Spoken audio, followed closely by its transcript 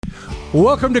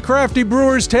Welcome to Crafty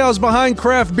Brewers Tales Behind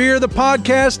Craft Beer, the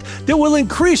podcast that will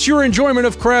increase your enjoyment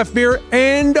of craft beer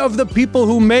and of the people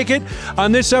who make it.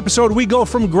 On this episode, we go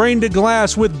from grain to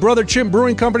glass with Brother Chimp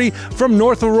Brewing Company from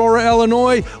North Aurora,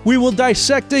 Illinois. We will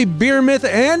dissect a beer myth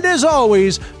and, as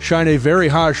always, shine a very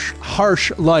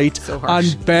harsh light on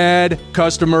bad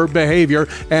customer behavior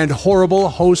and horrible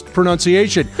host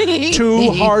pronunciation.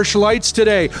 Two harsh lights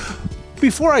today.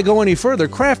 Before I go any further,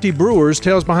 Crafty Brewers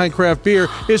Tales Behind Craft Beer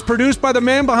is produced by the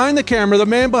man behind the camera, the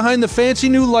man behind the fancy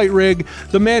new light rig,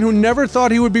 the man who never thought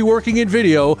he would be working in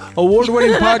video,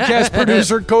 award-winning podcast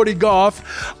producer Cody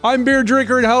Goff. I'm beer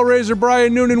drinker and Hellraiser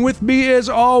Brian Noonan. With me, as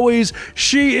always,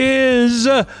 she is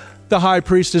the high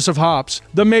priestess of hops,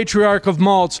 the matriarch of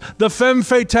malts, the femme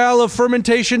fatale of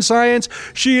fermentation science.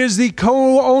 She is the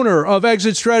co-owner of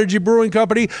Exit Strategy Brewing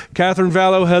Company, Catherine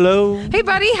Vallow. Hello. Hey,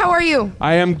 buddy. How are you?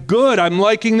 I am good. I'm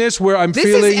liking this. Where I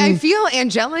feel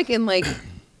angelic and like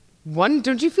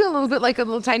don't you feel a little bit like a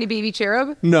little tiny baby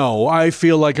cherub? No, I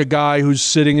feel like a guy who's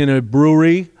sitting in a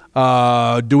brewery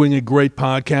doing a great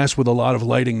podcast with a lot of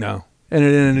lighting now and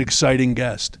an exciting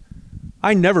guest.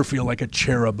 I never feel like a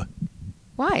cherub.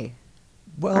 Why?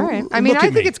 Well, all right. I mean, I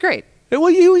think it's great.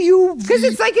 Well, you because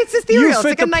it's ethereal. It's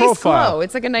like a nice profile. glow.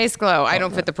 It's like a nice glow. I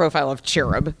don't fit the profile of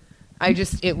cherub.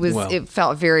 It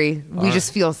felt very. We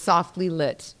just feel softly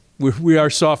lit. We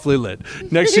are softly lit.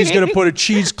 Next, he's going to put a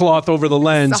cheesecloth over the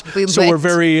lens, softly so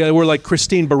lit. we're like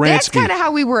Christine Baranski. That's kind of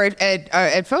how we were at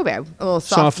Fobab. A little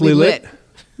softly lit.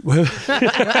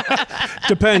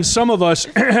 Depends. Some of us,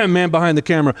 man behind the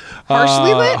camera,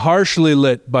 harshly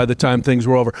lit by the time things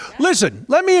were over. Listen,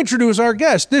 let me introduce our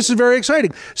guest. This is very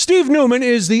exciting. Steve Newman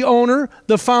is the owner,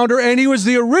 the founder, and he was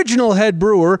the original head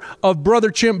brewer of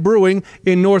Brother Chimp Brewing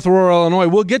in North Aurora, Illinois.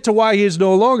 We'll get to why he is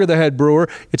no longer the head brewer.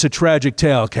 It's a tragic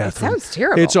tale, Catherine. It sounds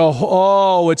terrible.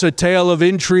 It's a tale of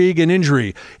intrigue and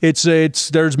injury.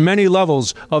 There's many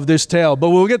levels of this tale,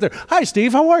 but we'll get there. Hi,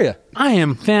 Steve. How are you? I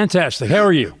am fantastic. How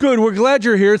are you? Good. We're glad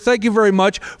you're here. Thank you very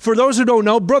much. For those who don't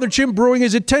know, Brother Chimp Brewing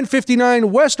is at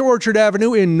 1059 West Orchard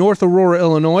Avenue in North Aurora,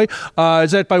 Illinois.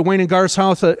 Is that by Wayne and Garth's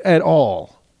house at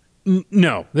all?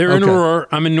 No, they're in Aurora.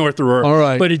 I'm in North Aurora. All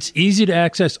right. But it's easy to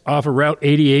access off of Route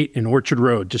 88 and Orchard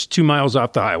Road, just 2 miles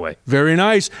off the highway. Very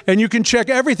nice. And you can check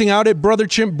everything out at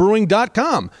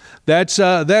brotherchimpbrewing.com. That's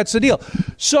the deal.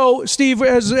 So, Steve,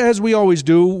 as we always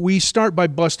do, we start by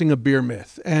busting a beer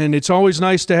myth. And it's always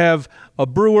nice to have a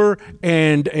brewer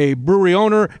and a brewery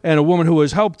owner and a woman who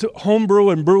has helped homebrew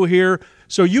and brew here.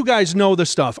 So you guys know the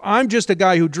stuff. I'm just a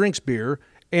guy who drinks beer,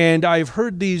 and I've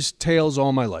heard these tales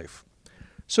all my life.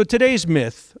 So today's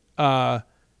myth,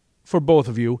 for both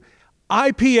of you,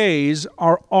 IPAs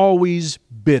are always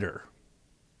bitter.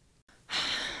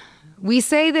 We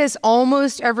say this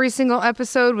almost every single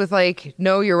episode with like,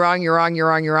 no, you're wrong, you're wrong, you're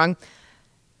wrong, you're wrong.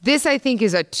 This, I think,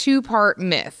 is a two-part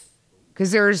myth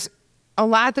because there's a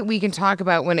lot that we can talk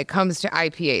about when it comes to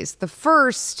IPAs. The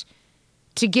first,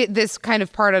 to get this kind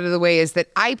of part out of the way, is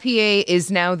that IPA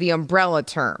is now the umbrella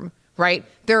term. Right?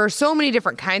 There are so many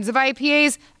different kinds of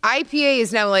IPAs. IPA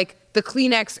is now like the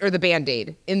Kleenex or the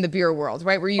Band-Aid in the beer world,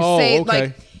 right? Where you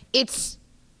like, it's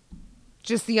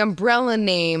just the umbrella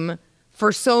name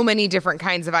for so many different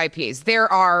kinds of IPAs.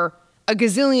 There are a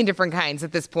gazillion different kinds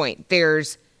at this point.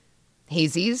 There's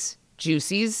hazies,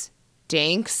 juicies,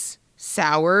 danks,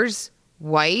 sours,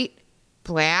 white,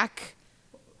 black,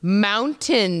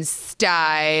 mountain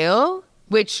style,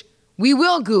 which we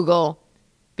will Google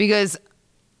because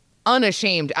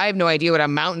unashamed, I have no idea what a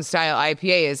mountain style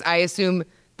IPA is. I assume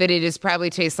that it probably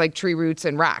tastes like tree roots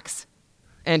and rocks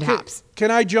and hops.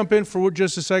 Can I jump in for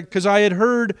just a second? Because I had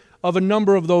heard of a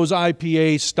number of those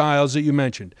IPA styles that you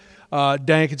mentioned.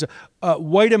 Dank,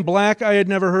 white and black I had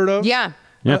never heard of. Yeah.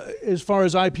 As far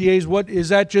as IPAs, what is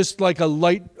that? Just like a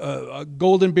light a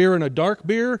golden beer and a dark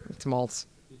beer? It's malts.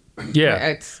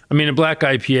 Yeah. I mean, a black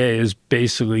IPA is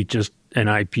basically just an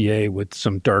IPA with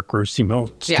some dark roasty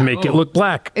malts to make it look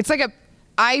black. It's like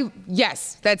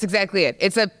yes, that's exactly it.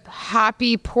 It's a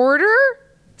hoppy porter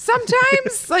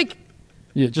sometimes.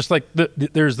 Yeah, just like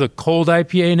there's the cold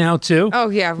IPA now too. Oh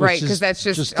yeah, right, because that's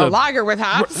just a lager with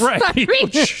hops. Right. I mean,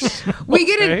 we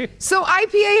get it. So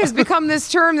IPA has become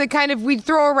this term that kind of we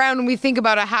throw around when we think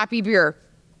about a hoppy beer.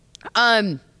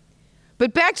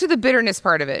 But back to the bitterness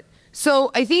part of it.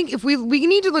 So I think if we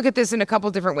need to look at this in a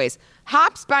couple different ways.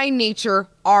 Hops by nature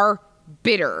are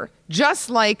bitter, just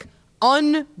like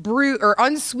unbrewed or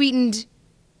unsweetened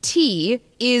tea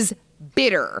is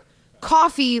bitter.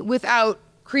 Coffee without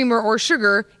creamer or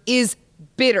sugar is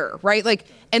bitter, right?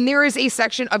 And there is a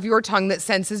section of your tongue that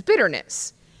senses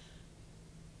bitterness.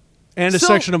 And a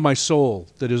section of my soul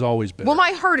that is always bitter. Well,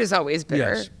 my heart is always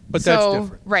bitter. Yes, but that's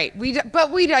different. Right.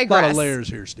 But we digress. A lot of layers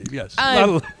here, Steve. Yes.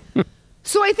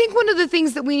 So I think one of the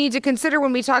things that we need to consider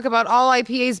when we talk about all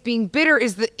IPAs being bitter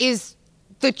is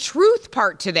the truth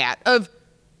part to that of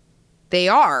they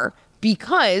are,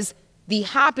 because the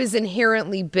hop is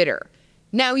inherently bitter.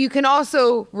 Now you can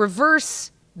also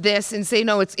reverse this and say,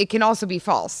 no, it can also be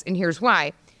false. And here's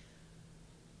why.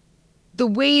 The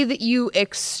way that you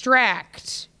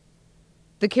extract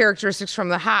the characteristics from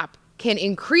the hop can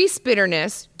increase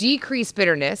bitterness, decrease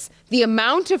bitterness. The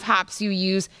amount of hops you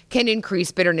use can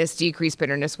increase bitterness, decrease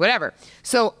bitterness, whatever.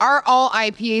 So are all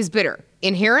IPAs bitter?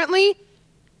 Inherently,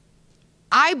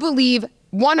 I believe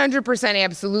 100%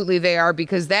 absolutely they are,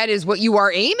 because that is what you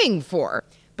are aiming for.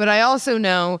 But I also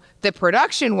know that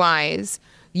production-wise,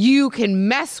 you can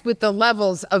mess with the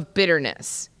levels of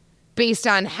bitterness based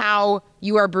on how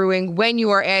you are brewing, when you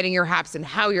are adding your hops, and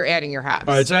how you're adding your hops.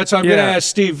 All right, so that's I'm going to ask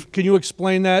Steve. Can you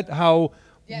explain that? How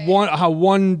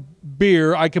one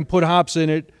beer I can put hops in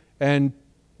it and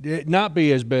it not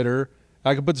be as bitter.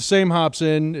 I can put the same hops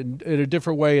in a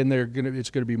different way, and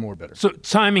it's going to be more bitter. So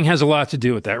timing has a lot to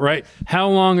do with that, right? How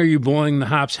long are you boiling the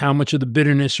hops? How much of the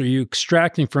bitterness are you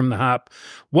extracting from the hop?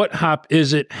 What hop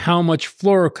is it? How much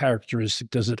floral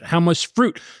characteristic does it? How much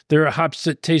fruit? There are hops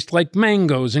that taste like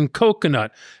mangoes and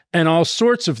coconut and all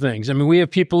sorts of things. I mean, we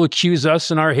have people accuse us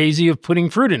in our hazy of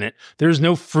putting fruit in it. There's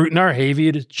no fruit in our hazy.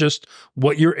 It's just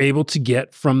what you're able to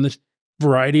get from the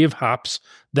variety of hops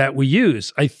that we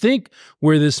use. I think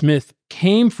where this myth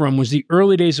came from was the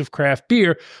early days of craft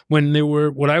beer, when there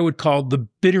were what I would call the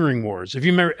bittering wars. If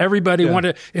you remember, everybody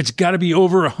wanted, it's got to be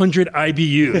over 100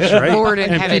 IBUs, right? Lord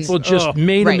in and heaven. people just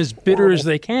made them as bitter as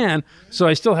they can. So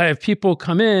I still have people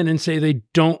come in and say they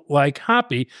don't like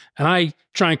hoppy, and I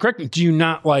try and correct them. Do you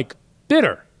not like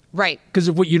bitter? Right. Because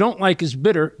if what you don't like is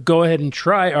bitter, go ahead and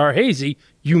try our hazy.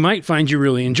 You might find you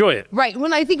really enjoy it. Right.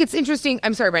 Well, I think it's interesting.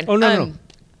 I'm sorry, Brian. Oh, no.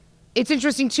 It's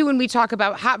interesting, too, when we talk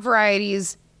about hop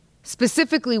varieties,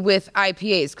 specifically with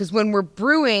IPAs, because when we're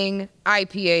brewing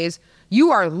IPAs,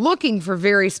 you are looking for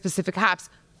very specific hops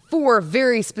for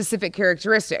very specific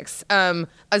characteristics.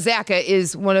 Azaka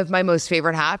is one of my most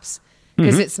favorite hops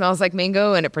because it smells like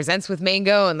mango and it presents with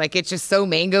mango, and like it's just so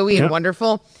mango-y and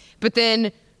wonderful. But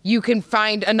then you can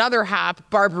find another hop,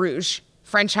 Barbe Rouge,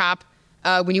 French hop.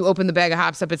 When you open the bag of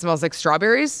hops up, it smells like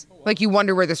strawberries. Like you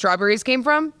wonder where the strawberries came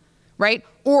from, right?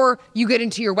 Or you get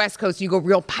into your West Coast and you go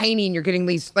real piney and you're getting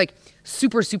these like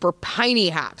super, super piney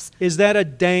hops. Is that a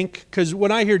dank? Because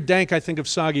when I hear dank, I think of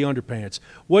soggy underpants.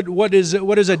 What is it?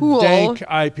 What is a dank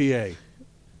IPA?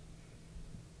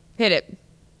 Hit it.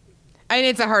 And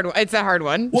it's a hard one. It's a hard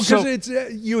one. Well, because it's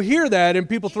you hear that and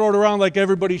people throw it around like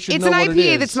everybody should know what it is. It's an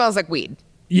IPA that smells like weed.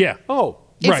 Yeah. Oh.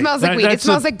 It smells like weed. It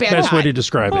smells like bad pot. Best way to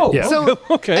describe it. Yeah. So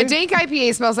okay. A dank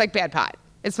IPA smells like bad pot.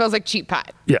 It smells like cheap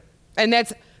pot. Yeah. And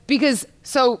that's because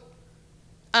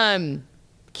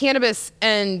cannabis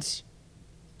and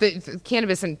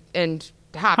cannabis and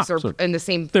hops are in the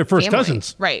same They're first family.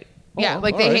 cousins. Right. Yeah,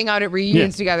 like they hang out at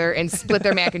reunions together and split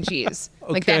their mac and cheese.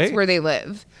 Like that's where they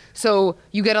live. So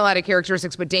you get a lot of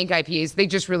characteristics, but dank IPAs, they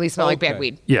just really smell like bad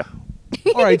weed. Yeah.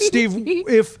 All right, Steve,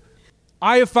 if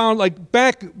I have found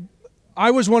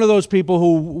I was one of those people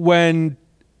who, when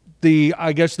the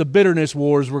bitterness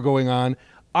wars were going on,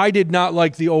 I did not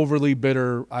like the overly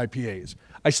bitter IPAs.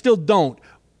 I still don't.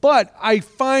 But I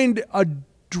find a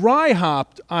dry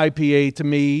hopped IPA to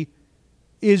me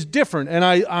is different, and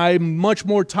I'm much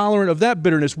more tolerant of that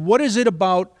bitterness. What is it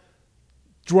about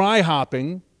dry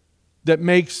hopping that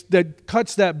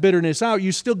cuts that bitterness out?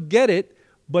 You still get it,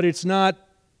 but it's not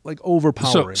like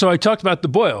overpowering. So I talked about the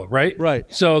boil, right? Right.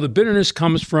 So the bitterness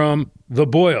comes from the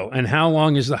boil, and how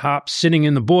long is the hop sitting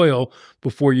in the boil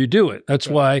before you do it? That's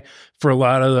why for a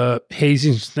lot of the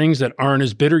hazy things that aren't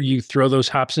as bitter, you throw those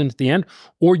hops in at the end,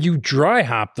 or you dry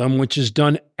hop them, which is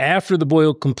done after the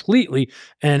boil completely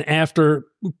and after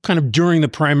kind of during the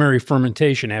primary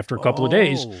fermentation. After a couple of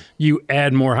days, you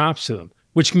add more hops to them,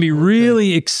 which can be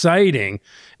really exciting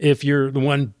if you're the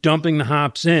one dumping the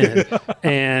hops in,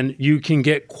 and you can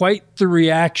get quite the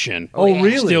reaction.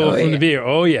 Really? Still from the beer.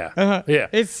 Oh, yeah. Yeah.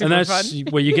 It's super and that's fun.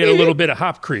 where you get a little bit of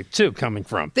hop creep, too, coming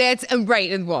from. That's right.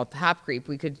 And well, hop creep,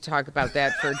 we could talk about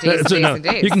that for days and days and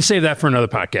days. You can save that for another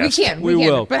podcast. We can.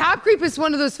 will. But hop creep is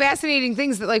one of those fascinating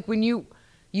things that like when you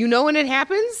know when it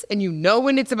happens and you know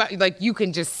when it's about, like you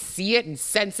can just see it and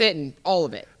sense it and all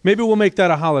of it. Maybe we'll make that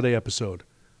a holiday episode.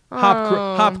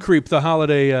 Hop Creep, the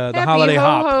holiday Happy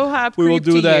hop. ho hop We will creep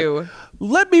do to that. you.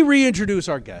 Let me reintroduce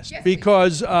our guest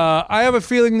because I have a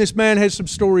feeling this man has some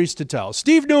stories to tell.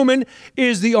 Steve Newman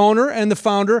is the owner and the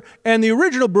founder and the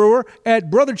original brewer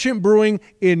at Brother Chimp Brewing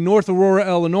in North Aurora,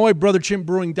 Illinois.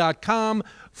 BrotherChimpBrewing.com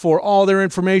for all their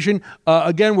information.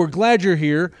 Again, we're glad you're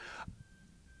here.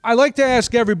 I like to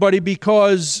ask everybody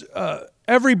because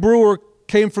every brewer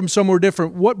came from somewhere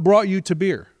different. What brought you to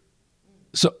beer?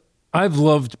 So I've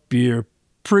loved beer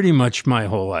pretty much my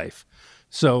whole life.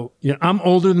 So, I'm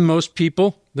older than most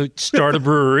people that start a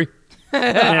brewery.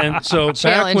 And so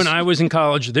back when I was in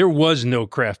college, there was no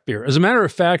craft beer. As a matter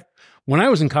of fact, when I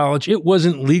was in college, it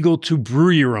wasn't legal to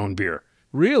brew your own beer.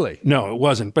 Really? No, it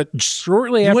wasn't. But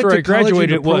shortly You after went to I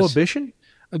graduated, it was. Prohibition?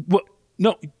 Well,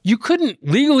 no, you couldn't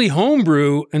legally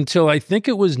homebrew until I think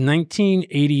it was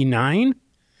 1989.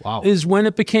 Wow. Is when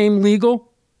it became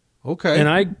legal. Okay. And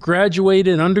I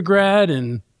graduated undergrad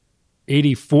in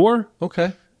 84.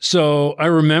 Okay. So I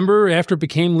remember after it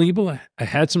became legal, I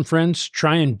had some friends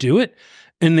try and do it,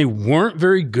 and they weren't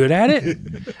very good at it.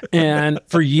 And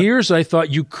for years, I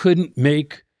thought you couldn't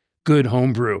make good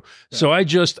homebrew. So I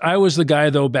was the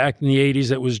guy, though, back in the 80s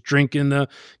that was drinking the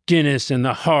Guinness and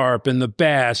the Harp and the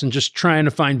Bass and just trying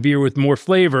to find beer with more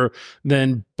flavor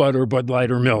than Bud or Bud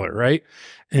Light or Miller, right?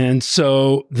 And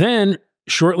so then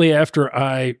shortly after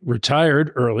I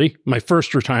retired early, my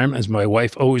first retirement, as my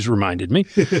wife always reminded me.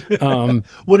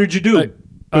 What did you do?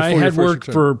 I had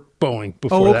worked for Boeing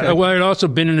before that. Well, I'd also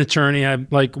been an attorney. I'm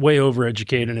like way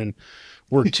overeducated and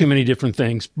worked too many different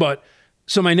things. But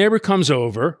so my neighbor comes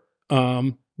over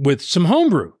with some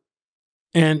homebrew,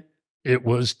 and it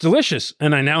was delicious.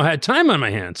 And I now had time on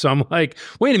my hands. So I'm like,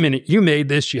 wait a minute, you made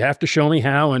this. You have to show me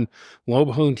how. And lo and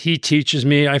behold, he teaches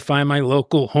me. I find my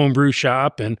local homebrew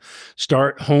shop and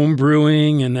start home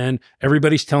brewing. And then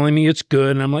everybody's telling me it's good.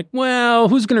 And I'm like, well,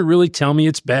 who's going to really tell me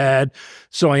it's bad?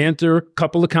 So I enter a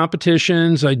couple of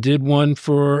competitions. I did one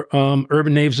for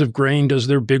Urban Knaves of Grain, does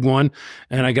their big one.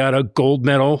 And I got a gold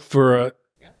medal for a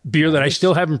beer that I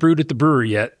still haven't brewed at the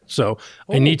brewery yet. So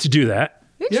I need to do that.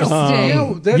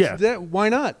 Interesting. Why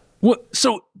not? Well,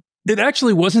 so it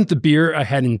actually wasn't the beer I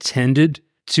had intended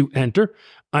to enter.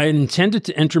 I had intended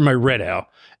to enter my red ale.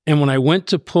 And when I went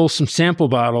to pull some sample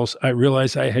bottles, I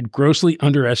realized I had grossly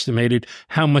underestimated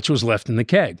how much was left in the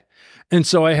keg. And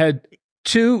so I had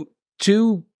two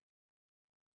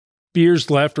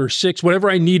beers left, or six, whatever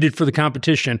I needed for the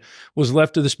competition was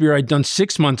left of this beer I'd done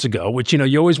 6 months ago, which,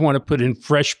 you always want to put in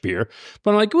fresh beer.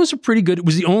 But I'm like, it was it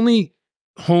was the only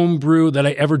home brew that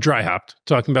I ever dry hopped,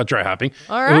 talking about dry hopping.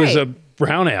 All right. It was a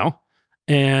brown ale.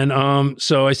 And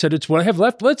so I said, it's what I have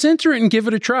left. Let's enter it and give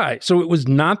it a try. So it was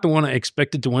not the one I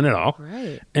expected to win at all.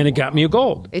 Right. And it got me a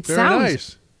gold. It Very sounds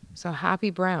nice. so happy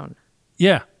brown.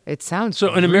 Yeah. It sounds So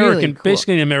an really American, cool.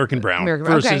 basically an American brown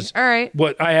versus all right.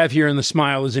 what I have here in the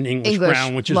Smile is an English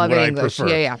brown, which is Love what English. I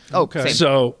prefer. Yeah. Oh, same.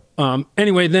 So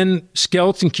anyway, then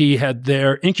Skeleton Key had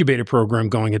their incubator program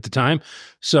going at the time.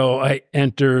 So I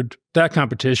entered that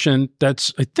competition. I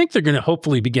think they're going to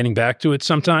hopefully be getting back to it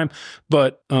sometime.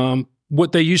 But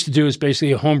what they used to do is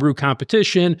basically a homebrew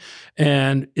competition.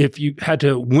 And if you had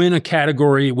to win a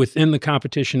category within the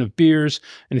competition of beers,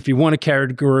 and if you won a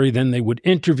category, then they would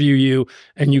interview you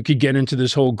and you could get into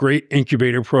this whole great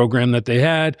incubator program that they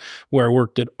had, where I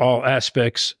worked at all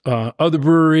aspects of the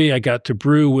brewery. I got to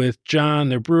brew with John,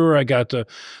 their brewer. I got to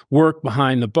work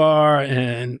behind the bar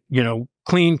and,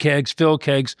 clean kegs, fill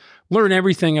kegs, learn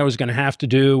everything I was going to have to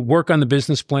do, work on the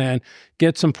business plan,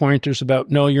 get some pointers about,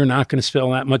 no, you're not going to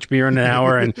spill that much beer in an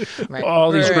hour and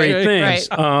all these great things.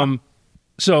 Right.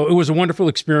 So it was a wonderful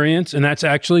experience. And that's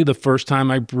actually the first time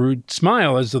I brewed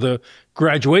Smile. As the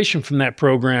graduation from that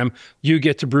program, you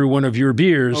get to brew one of your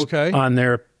beers on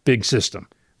their big system.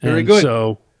 Very good.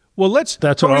 So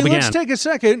that's what all began. Let's take a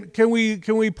second. Can we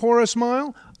pour a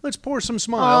Smile? Let's pour some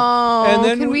Smile. Oh, and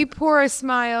then can we pour a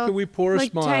smile? Can we pour a like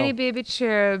smile? Like tiny baby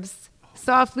cherubs,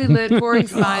 softly lit, pouring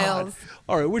smiles.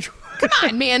 All right, Come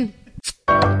on, man.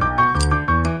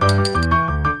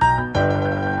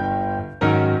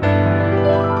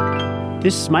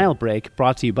 This Smile Break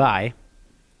brought to you by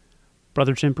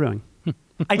Brother Chimp Brewing.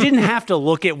 I didn't have to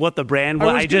look at what the brand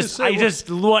was. It's just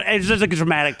like a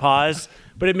dramatic pause,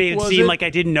 but it made it seem like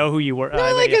I didn't know who you were. No,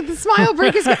 the Smile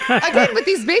Break is again with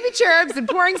these baby cherubs and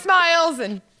pouring smiles,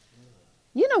 and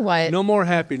you know what? No more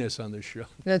happiness on this show.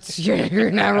 You're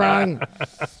not wrong.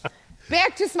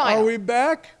 Back to Smile. Are we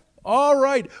back? All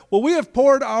right. Well, we have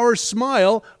poured our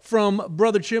Smile from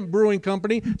Brother Chimp Brewing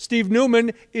Company. Steve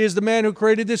Newman is the man who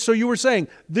created this. So you were saying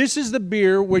this is the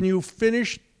beer when you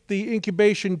finished the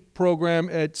incubation program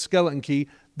at Skeleton Key.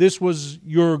 This was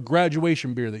your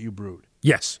graduation beer that you brewed.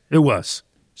 Yes, it was.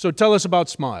 So tell us about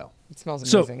Smile. It smells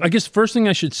So amazing. I guess the first thing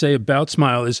I should say about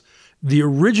Smile is the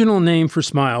original name for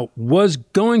Smile was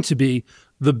going to be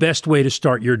the best way to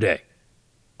start your day.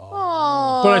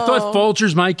 But I thought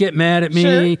Folgers might get mad at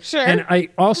me. Sure. And I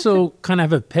also kind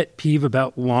of have a pet peeve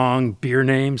about long beer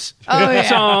names. Oh, yeah.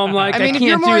 So I'm like, I mean, I if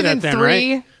you're can't more do that than then,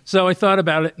 three- right? So I thought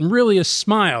about it, and really a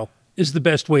Smile is the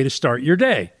best way to start your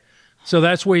day. So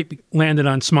that's where it landed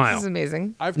on This is Smile.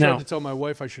 amazing. I've tried Now- to tell my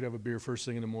wife I should have a beer first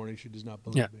thing in the morning. She does not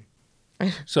believe Yeah.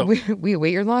 me. So, We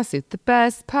await your lawsuit. The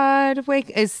best part of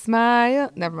wake is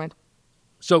smile. Never mind.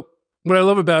 so what I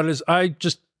love about it is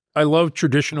I love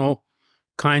traditional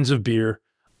kinds of beer.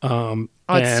 Oh,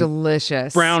 it's and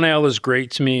delicious. Brown ale is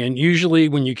great to me. And usually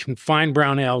when you can find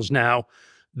brown ales now,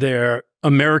 they're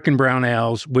American brown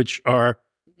ales, which are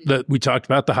that we talked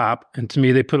about the hop. And to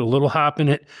me, they put a little hop in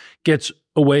it, gets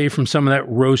away from some of that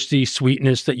roasty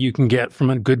sweetness that you can get from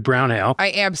a good brown ale.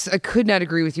 I could not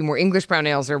agree with you more. English brown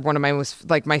ales are one of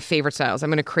my favorite styles. I'm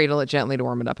going to cradle it gently to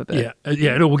warm it up a bit.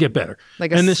 Yeah, it will get better.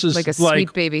 And this is like a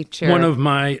sweet baby cherry. One of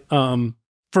my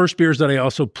first beers that I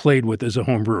also played with as a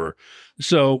home brewer.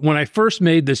 So when I first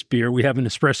made this beer, we have an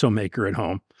espresso maker at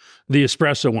home, the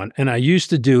espresso one, and I used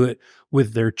to do it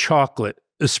with their chocolate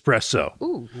espresso.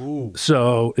 Ooh.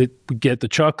 So it would get the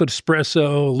chocolate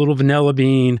espresso, a little vanilla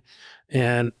bean,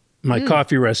 and my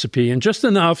coffee recipe, and just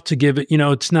enough to give it,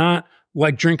 it's not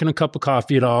like drinking a cup of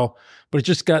coffee at all, but it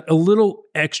just got a little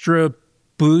extra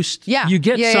boost. Yeah. You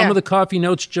get some of the coffee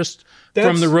notes just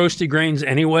from the roasty grains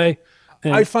anyway.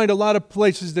 And I find a lot of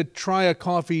places that try a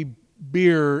coffee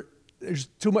beer, there's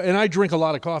too much, and I drink a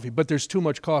lot of coffee, but there's too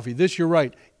much coffee. This, you're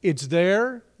right. It's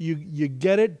there, you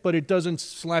get it, but it doesn't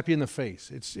slap you in the face.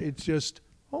 It's just,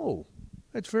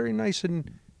 that's very nice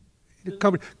and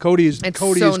Cody is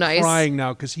so nice. crying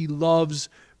now because he loves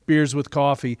beers with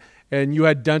coffee, and you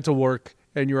had dental work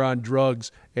and you're on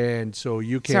drugs, and so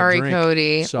you can't Sorry, drink.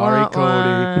 Cody. Sorry,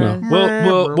 Cody.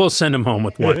 well, we'll send him home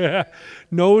with one.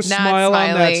 No smile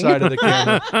on that smiling. side of the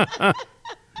camera.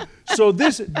 So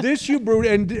this you brewed,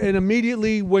 and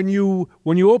immediately when you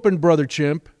opened Brother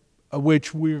Chimp,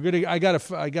 which I gotta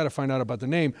find out about the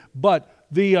name, but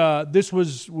this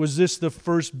was this the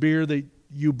first beer that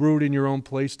you brewed in your own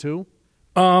place too?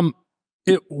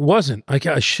 It wasn't.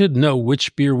 I should know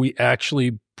which beer we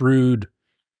actually brewed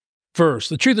first.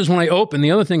 The truth is, when I opened,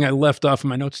 the other thing I left off in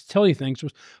my notes to tell you things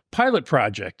was pilot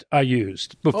project I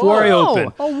used before I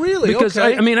opened. Oh, really? Because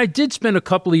okay. I did spend a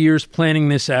couple of years planning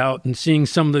this out and seeing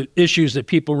some of the issues that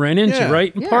people ran into, Yeah.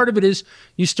 right? And part of it is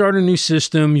you start a new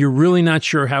system, you're really not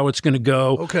sure how it's going to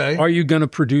go. Okay. Are you going to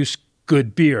produce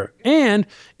good beer? And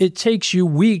it takes you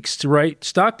weeks to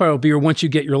stockpile beer. Once you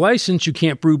get your license, you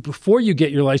can't brew before you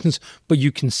get your license, but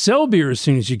you can sell beer as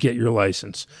soon as you get your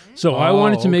license. So I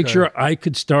wanted to make sure I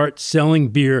could start selling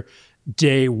beer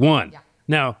day one.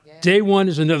 Now, day one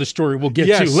is another story we'll get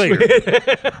to later.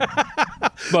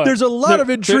 But there's a lot of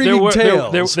intriguing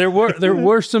tales. There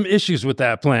were some issues with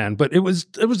that plan, but it was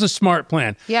a smart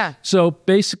plan. Yeah. So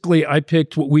basically, I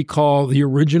picked what we call the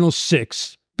original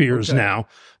 6 beers now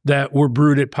that were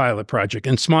brewed at Pilot Project,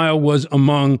 and Smile was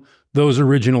among those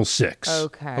original 6.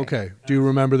 Okay. Do you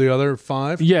remember the other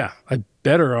 5? Yeah, I'll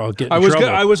get in trouble.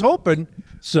 I was hoping.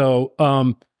 So,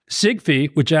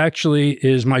 Sigfie, which actually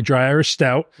is my dry Irish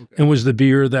stout and was the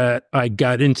beer that I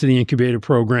got into the incubator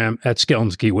program at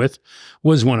Skelensky with,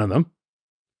 was one of them.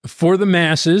 For the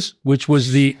Masses, which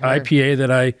was the IPA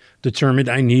that I determined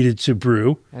I needed to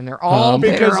brew. And they're all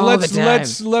bitter because all the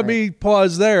time. let me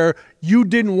pause there. You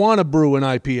didn't want to brew an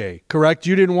IPA, correct?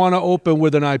 You didn't want to open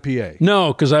with an IPA.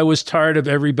 No, because I was tired of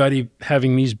everybody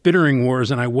having these bittering wars,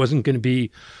 and I wasn't going to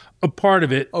be a part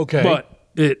of it. Okay. But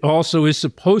it also is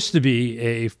supposed to be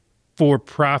a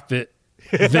for-profit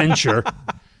venture.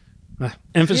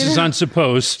 Emphasis on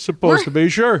supposed. Supposed to be,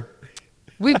 sure.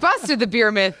 We busted the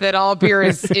beer myth that all beer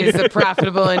is a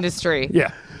profitable industry.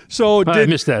 Yeah. So I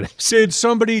missed that. Did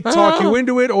somebody talk you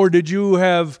into it, or did you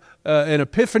have an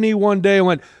epiphany one day and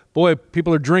went, boy,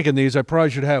 people are drinking these, I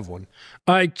probably should have one?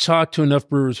 I talked to enough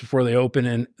brewers before they open,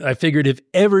 and I figured if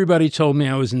everybody told me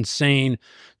I was insane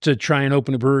to try and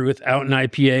open a brewery without an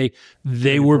IPA,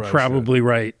 they were probably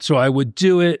right. So I would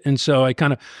do it. And so I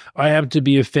happen to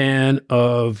be a fan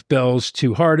of Bell's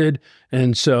Two Hearted.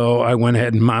 And so I went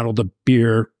ahead and modeled a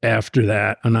beer after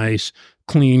that, a nice,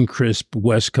 clean, crisp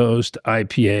West Coast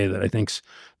IPA that I think's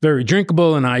very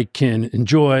drinkable and I can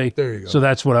enjoy. There you go. So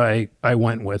that's what I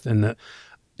went with. And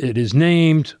it is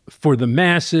named For the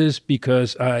Masses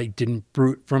because I didn't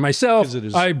brew it for myself.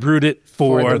 I brewed it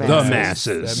for the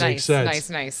masses. That makes sense.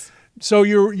 Nice. So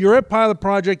you're at Pilot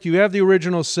Project. You have the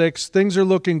original 6. Things are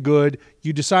looking good.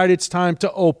 You decide it's time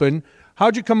to open.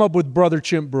 How'd you come up with Brother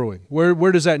Chimp Brewing?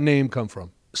 Where does that name come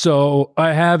from? So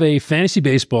I have a fantasy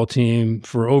baseball team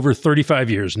for over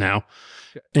 35 years now.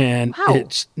 And Wow.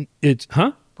 it's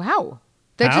Wow.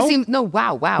 That How? just seems, no,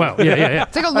 wow. Wow. Yeah.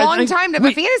 It's like a long time to have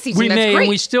a fantasy team. We That's may, great. and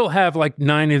we still have like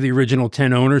 9 of the original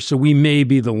 10 owners, so we may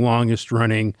be the longest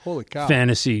running Holy cow.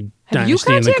 fantasy Have you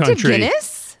dynasty in the contacted country.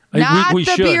 Guinness? We Not the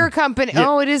should. beer company. Yeah.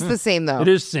 Oh, it is the same though. It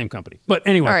is the same company. But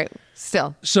anyway. All right.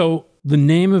 Still. So the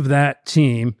name of that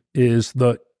team is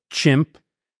the Chimp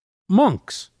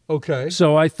Monks. Okay.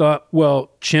 So I thought,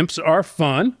 well, chimps are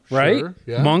fun, right? Sure,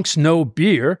 yeah. Monks know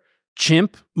beer.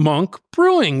 Chimp Monk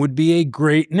Brewing would be a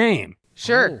great name.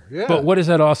 Sure. Yeah. But what does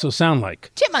that also sound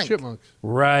like? Chipmunk. Chipmunks.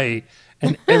 Right.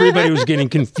 And everybody was getting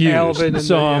confused. Alvin and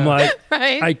so the, I'm like,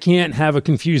 Right. I can't have a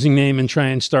confusing name and try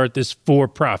and start this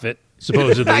for-profit,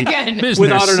 supposedly, Again. business.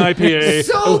 Without an IPA.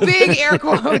 So big air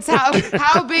quotes.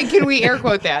 How big can we air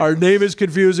quote that? Our name is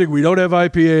confusing. We don't have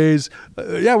IPAs.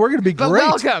 Yeah, we're going to be But great.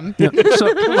 welcome.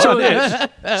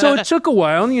 So it took a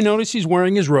while, and you notice he's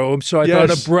wearing his robe. So I Yes.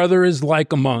 thought a brother is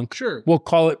like a monk. Sure. We'll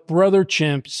call it Brother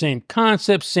Chimp. Same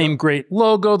concept, same great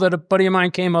logo that a buddy of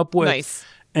mine came up with. Nice.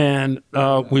 And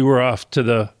we were off to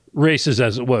the races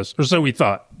as it was, or so we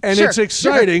thought. And Sure, it's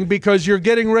exciting because you're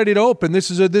getting ready to open.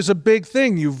 This is a big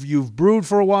thing. You've brewed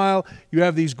for a while. You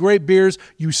have these great beers.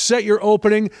 You set your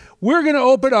opening. We're going to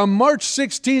open on March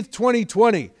 16th,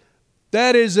 2020.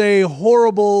 That is a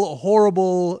horrible,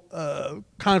 horrible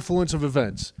confluence of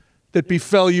events that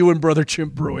befell you and Brother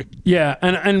Chimp Brewing. Yeah,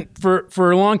 and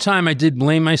for a long time, I did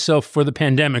blame myself for the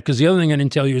pandemic, because the other thing I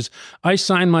didn't tell you is I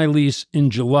signed my lease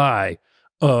in July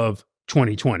of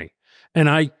 2020.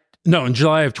 In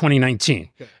July of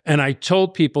 2019. Okay. And I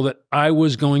told people that I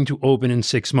was going to open in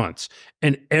 6 months.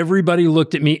 And everybody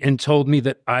looked at me and told me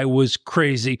that I was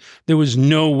crazy. There was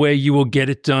no way you will get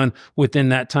it done within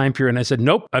that time period. And I said,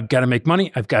 nope, I've got to make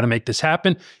money. I've got to make this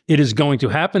happen. It is going to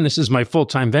happen. This is my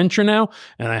full-time venture now.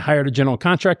 And I hired a general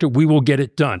contractor. We will get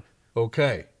it done.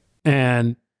 Okay.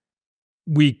 And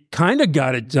we kind of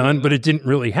got it done, but it didn't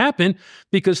really happen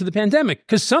because of the pandemic.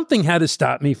 Because something had to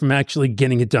stop me from actually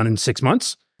getting it done in 6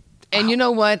 months. And you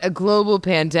know what? A global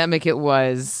pandemic it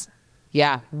was.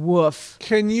 Yeah. Woof.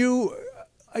 Can you...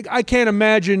 I can't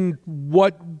imagine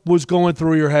what was going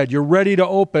through your head. You're ready to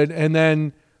open, and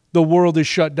then the world is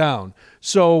shut down.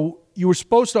 So you were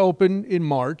supposed to open in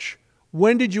March.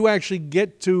 When did you actually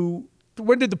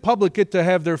when did the public get to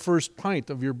have their first pint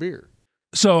of your beer?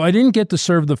 So I didn't get to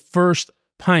serve the first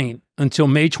pint until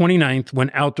May 29th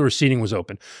when outdoor seating was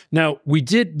open. Now,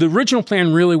 the original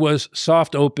plan really was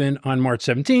soft open on March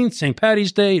 17th, St.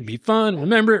 Patty's Day. It'd be fun.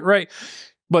 Remember it, right?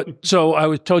 But so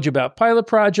I told you about pilot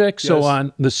project. So Yes.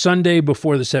 on the Sunday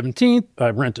before the 17th, I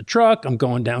rent a truck. I'm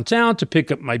going downtown to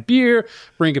pick up my beer,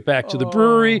 bring it back to the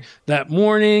brewery. That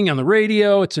morning on the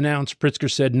radio, it's announced, Pritzker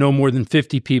said no more than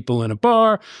 50 people in a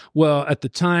bar. Well, at the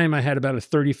time, I had about a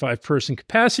 35-person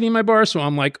capacity in my bar. So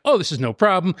I'm like, oh, this is no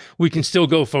problem. We can still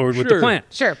go forward with the plan.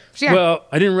 Sure. Yeah. Well,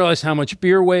 I didn't realize how much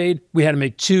beer weighed. We had to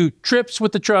make 2 trips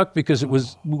with the truck because it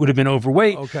would have been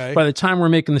overweight. Okay. By the time we're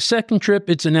making the second trip,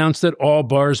 it's announced that all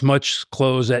bars must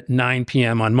close at 9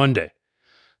 p.m. on Monday.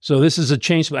 So this is a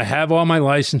change. I have all my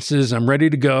licenses. I'm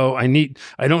ready to go. I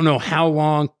don't know how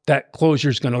long that closure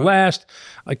is going to last.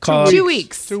 I call 2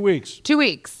 weeks. 2 weeks. 2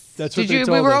 weeks. That's what Did they you?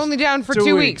 told We were us. only down for 2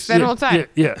 2 weeks. weeks that whole time.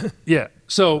 Yeah.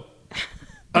 So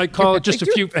I call it just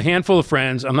a handful of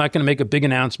friends. I'm not going to make a big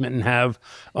announcement and have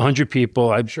 100 people.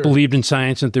 I believed in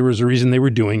science and there was a reason they were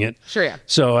doing it. Sure, yeah.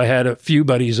 So I had a few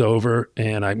buddies over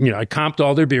and I comped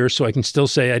all their beers so I can still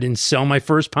say I didn't sell my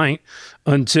first pint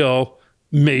until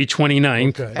May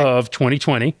 29th of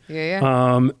 2020.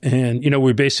 Yeah. And,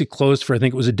 we basically closed for, I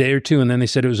think it was a day or two. And then they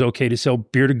said it was okay to sell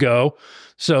beer to go.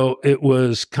 So it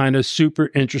was kind of super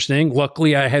interesting.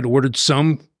 Luckily, I had ordered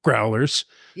some growlers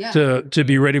to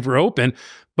be ready for open.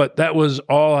 But that was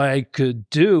all I could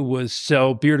do was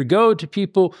sell beer to go to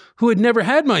people who had never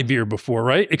had my beer before,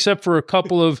 right? Except for a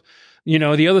couple of,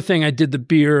 the other thing I did the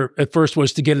beer at first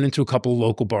was to get it into a couple of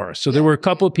local bars. So there were a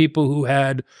couple of people who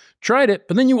had tried it,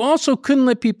 but then you also couldn't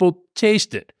let people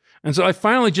taste it. And so I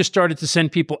finally just started to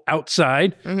send people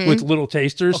outside with little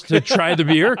tasters to try the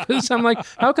beer. Because I'm like,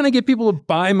 how can I get people to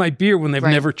buy my beer when they've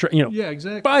never tried? Yeah,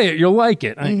 exactly. Buy it, you'll like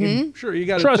it. Sure, you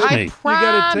got to Trust taste me. it. You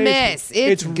gotta taste Promise. it.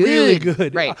 It's really good.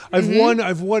 good. Right.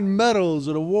 I've won medals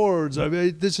and awards. I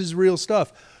mean, this is real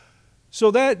stuff. So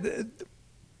that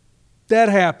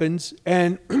happens,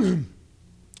 and you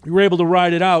were able to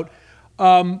ride it out.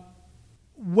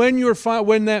 When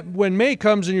May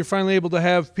comes and you're finally able to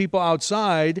have people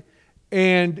outside,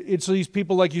 and it's these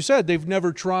people, like you said, they've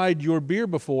never tried your beer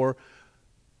before.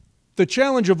 the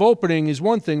challenge of opening is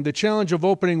one thing. The challenge of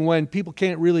opening when people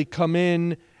can't really come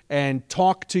in and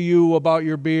talk to you about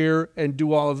your beer and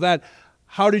do all of that.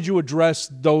 How did you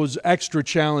address those extra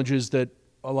challenges that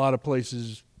a lot of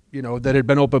places, that had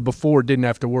been open before didn't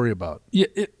have to worry about? Yeah,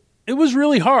 it was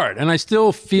really hard. And I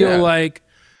still feel like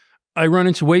I run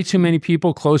into way too many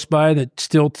people close by that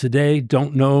still today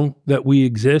don't know that we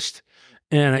exist.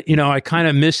 And, I kind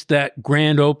of missed that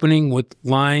grand opening with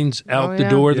lines out the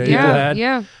door that people had.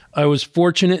 Yeah. I was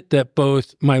fortunate that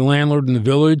both my landlord and the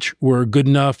village were good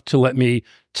enough to let me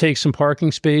take some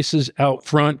parking spaces out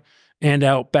front and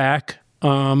out back.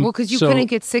 Because you couldn't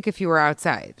get sick if you were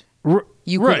outside.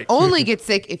 You could only get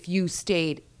sick if you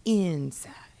stayed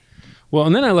inside. Well,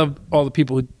 and then I love all the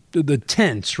people, the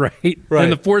tents, right?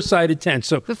 And the four-sided tents.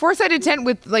 So the four-sided tent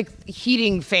with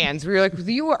heating fans. We were like,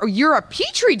 you're a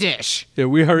petri dish. Yeah,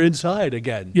 we are inside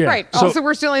again. Yeah. Right. So also,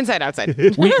 we're still outside.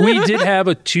 we did have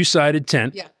a two-sided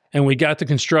tent. Yeah. And we got the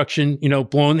construction,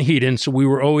 blowing the heat in. So we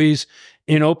were always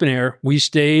in open air. We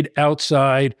stayed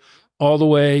outside all the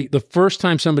way. The first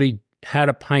time somebody had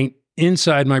a pint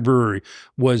inside my brewery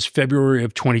was February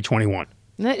of 2021.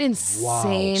 Isn't that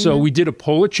insane? Wow. So we did a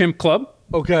Polar Chimp Club.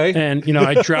 Okay. And,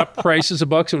 I dropped prices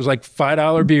 $1. It was like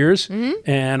 $5 beers.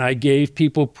 And I gave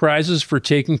people prizes for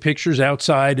taking pictures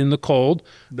outside in the cold.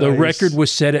 Nice. The record was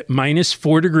set at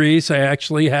 -4 degrees. I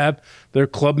actually have their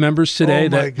club members today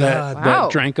that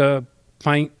drank a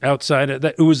pint outside.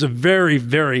 It was a very,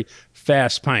 very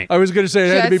fast pint. I was going to say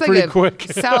it had to be pretty quick.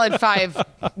 Solid 5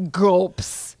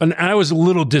 gulps. And I was a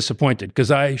little disappointed because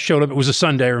I showed up. It was a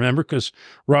Sunday, remember, because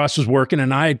Ross was working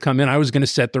and I had come in. I was going to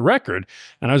set the record.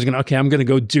 And I was going to, I'm going to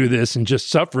go do this and just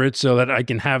suffer it so that I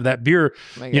can have that beer,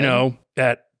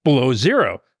 at below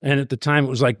zero. And at the time, it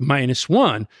was like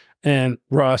 -1. And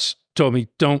Ross told me,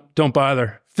 don't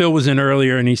bother. Phil was in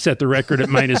earlier and he set the record at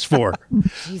 -4.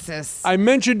 Jesus. I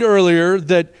mentioned earlier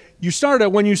that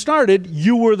when you started,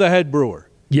 you were the head brewer.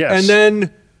 Yes. And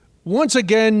then once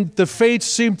again, the fates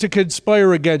seemed to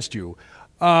conspire against you.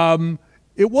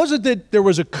 It wasn't that there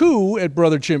was a coup at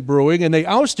Brother Chimp Brewing and they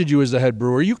ousted you as the head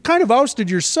brewer. You kind of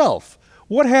ousted yourself.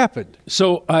 What happened?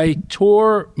 So I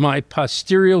tore my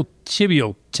posterior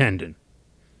tibial tendon.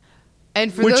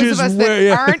 And for those of us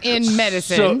that aren't in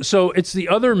medicine. So it's the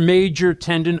other major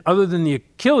tendon other than the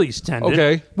Achilles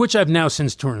tendon, which I've now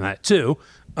since torn that too.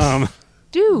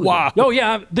 Dude. Wow. Oh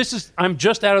yeah, I'm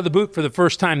just out of the boot for the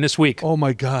first time this week. Oh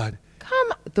my God.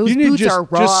 Come on. Those boots are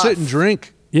rough. Just sit and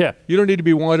drink. Yeah. You don't need to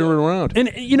be wandering around. And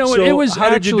it was how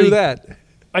did you do that?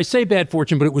 I say bad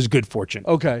fortune, but it was good fortune.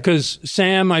 Okay. Because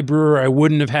Sam, my brewer, I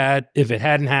wouldn't have had if it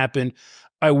hadn't happened.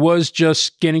 I was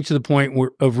just getting to the point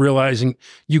of realizing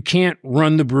you can't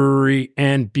run the brewery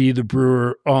and be the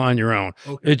brewer all on your own.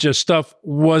 Okay. It just stuff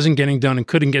wasn't getting done and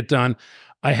couldn't get done.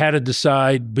 I had to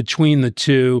decide between the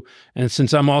two. And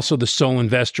since I'm also the sole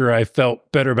investor, I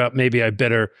felt better about maybe I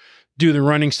better do the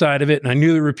running side of it. And I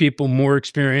knew there were people more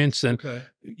experienced and,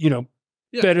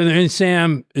 better than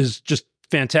Sam is just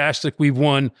fantastic. We've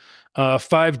won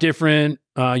 5 different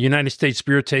United States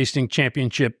Beer Tasting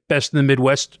Championship Best in the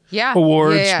Midwest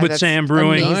awards with Sam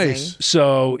Brewing. Nice.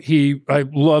 So I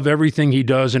love everything he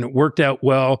does, and it worked out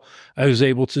well. I was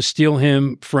able to steal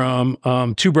him from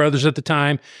Two Brothers at the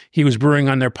time. He was brewing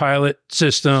on their pilot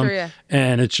system,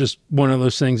 and it's just one of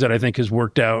those things that I think has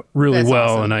worked out really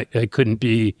well, awesome. And I couldn't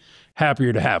be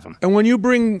happier to have him. And when you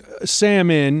bring Sam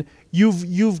in,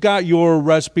 you've got your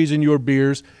recipes and your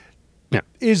beers. Yeah.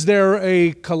 Is there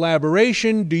a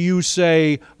collaboration? Do you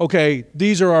say, okay,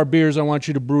 these are our beers, I want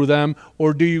you to brew them?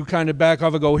 Or do you kind of back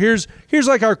off and go, here's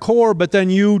like our core, but then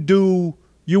you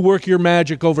work your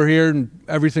magic over here and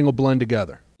everything will blend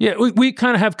together? Yeah, we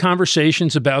kind of have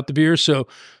conversations about the beers. So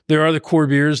there are the core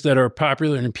beers that are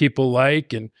popular and people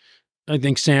like. And I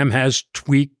think Sam has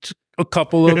tweaked a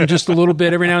couple of them just a little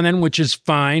bit every now and then, which is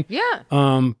fine. Yeah.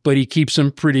 But he keeps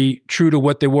them pretty true to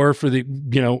what they were for the,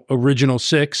 original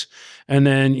 6. And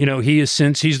then, he's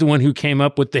the one who came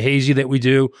up with the hazy that we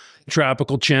do,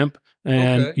 Tropical Chimp.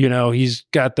 And, he's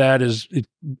got that as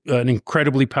an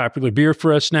incredibly popular beer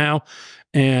for us now.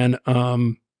 And,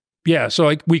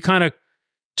 so we kind of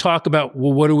talk about,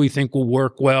 well, what do we think will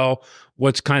work well?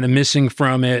 What's kind of missing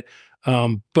from it?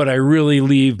 But I really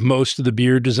leave most of the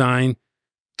beer design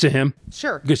to him.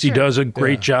 Sure. Because he does a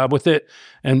great job with it.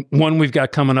 And one we've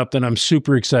got coming up that I'm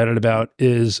super excited about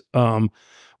is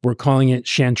we're calling it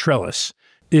Chantrellus.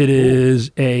 It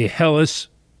is a Helles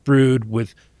brewed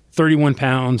with 31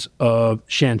 pounds of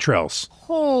chanterelles.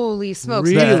 Holy smokes.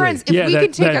 Really? Friends, if we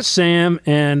could take Sam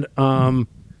and some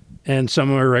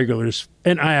of our regulars,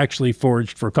 and I actually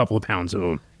foraged for a couple of pounds of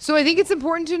them. So I think it's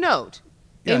important to note,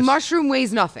 a mushroom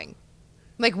weighs nothing.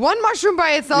 Like one mushroom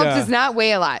by itself does not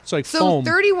weigh a lot. It's like so foam.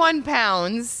 31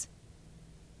 pounds.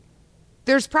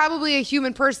 There's probably a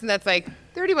human person that's like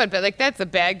 31 pounds. Like that's a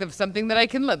bag of something that I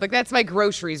can live. Like that's my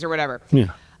groceries or whatever.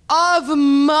 Yeah. Of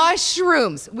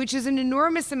mushrooms, which is an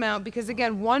enormous amount because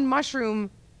again, one mushroom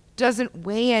doesn't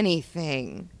weigh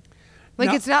anything.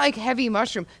 Like it's not like heavy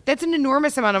mushroom. That's an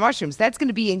enormous amount of mushrooms. That's going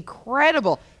to be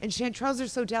incredible. And chanterelles are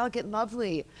so delicate and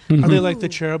lovely. Are they like the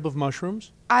cherub of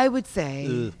mushrooms? I would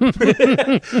say.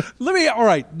 All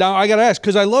right. Now I got to ask,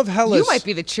 because I love Hellas. You might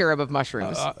be the cherub of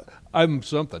mushrooms. I'm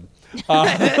something.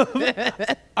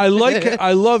 I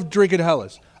love drinking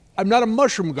Hellas. I'm not a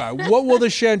mushroom guy. What will the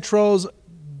chanterelles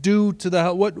do to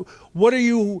the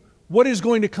what is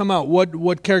going to come out?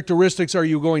 What characteristics are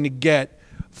you going to get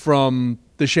from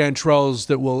the chanterelles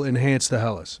that will enhance the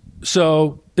Hellas?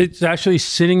 So it's actually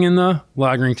sitting in the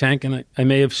lagering tank, and I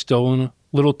may have stolen a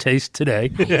little taste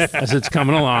today as it's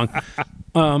coming along.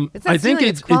 I think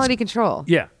it's quality control.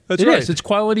 Yeah, that's it right. is. It's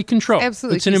quality control.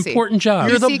 Absolutely, it's an QC. important job.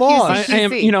 You're the boss. I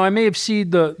am. I may have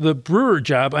ceded the brewer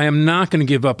job. I am not going to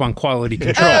give up on quality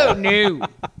control. Oh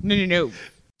no.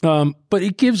 But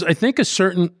it gives, I think, a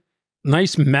certain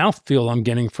nice mouthfeel I'm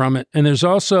getting from it. And there's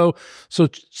also, so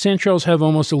chanterelles have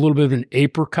almost a little bit of an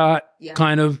apricot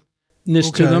kind of ness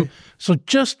to them. So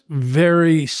just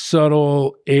very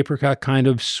subtle apricot kind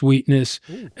of sweetness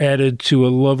added to a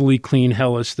lovely clean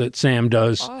Hellas that Sam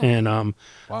does. And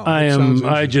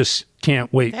I just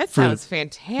can't wait. That sounds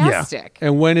fantastic.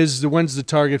 And when's the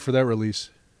target for that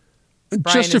release?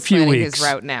 Brian just a is few planning weeks. his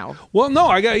route now. Well, no,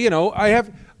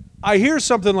 I hear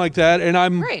something like that, and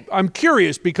I'm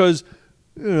curious because,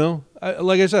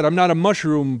 like I said, I'm not a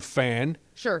mushroom fan.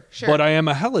 Sure. But I am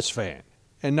a Hellas fan,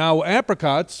 and now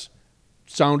apricots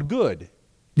sound good.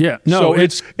 Yeah, no,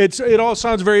 so it all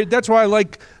sounds very. That's why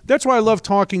I love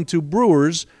talking to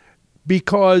brewers,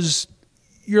 because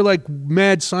you're like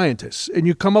mad scientists, and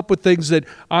you come up with things that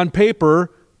on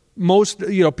paper most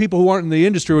people who aren't in the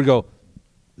industry would go,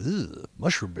 ugh,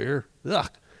 mushroom beer,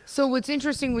 ugh. So what's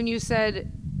interesting when you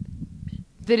said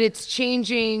that it's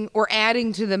changing or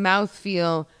adding to the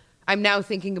mouthfeel, I'm now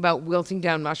thinking about wilting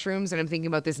down mushrooms, and I'm thinking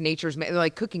about this nature's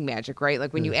like cooking magic, right?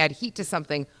 Like when you add heat to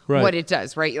something, what it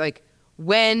does, right? Like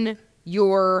when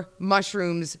your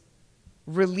mushrooms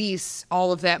release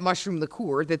all of that mushroom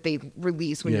liqueur that they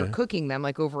release when you're cooking them,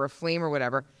 like over a flame or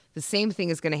whatever, the same thing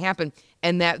is going to happen.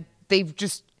 And that they've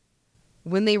just,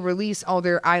 when they release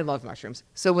I love mushrooms.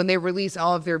 So when they release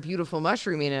all of their beautiful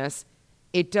mushroominess,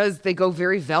 they go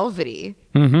very velvety.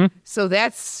 Mm-hmm. So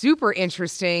that's super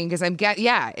interesting because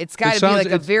it's got to be like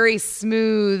a very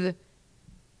smooth,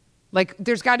 like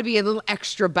there's got to be a little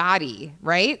extra body,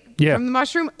 right? Yeah. From the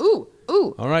mushroom. Ooh.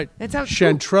 All right. That sounds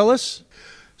chanterelles.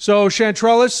 So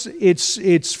chanterelles,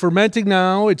 it's fermenting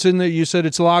now. It's in you said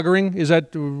it's lagering. Is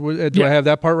that, do I have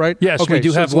that part right? Yes, okay, we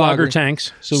do so have lager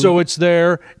tanks. So it's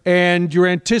there, and you're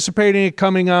anticipating it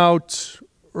coming out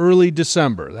early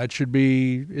December. That should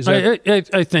be,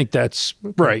 I think that's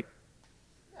right.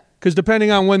 Because depending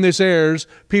on when this airs,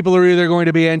 people are either going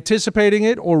to be anticipating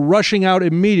it or rushing out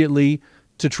immediately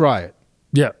to try it.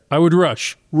 Yeah, I would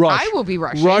rush. I will be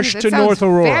rushing. Rush That to sounds North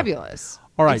Aurora. Fabulous.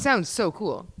 All right. It sounds so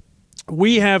cool.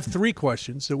 We have 3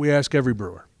 questions that we ask every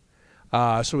brewer.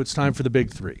 So it's time for the big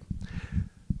 3.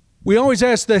 We always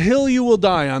ask the hill you will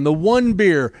die on, the one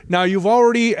beer. Now, you've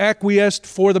already acquiesced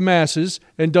for the masses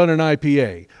and done an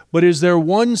IPA. But is there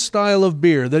one style of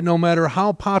beer that no matter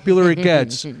how popular it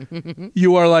gets,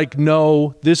 you are like,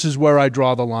 no, this is where I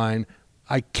draw the line.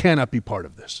 I cannot be part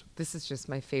of this. This is just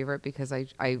my favorite because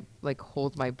I like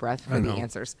hold my breath for the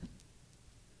answers.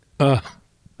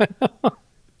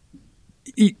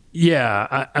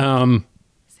 Yeah.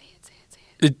 Say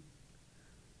it.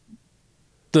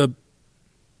 The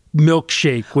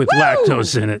milkshake with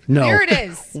lactose in it. No. There it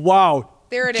is. Wow.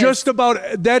 There it is. Just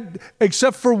about that,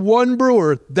 except for one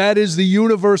brewer, that is the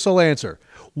universal answer.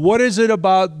 What is it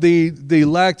about the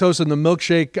lactose and the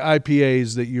milkshake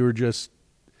IPAs that you're just,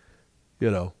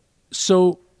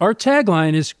 So our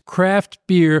tagline is craft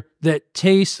beer that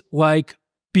tastes like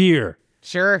beer.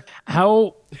 Sure.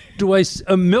 How do a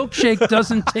milkshake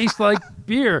doesn't taste like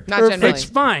beer? Not generally. It's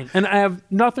fine. And I have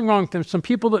nothing wrong with them. Some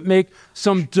people that make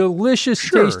some delicious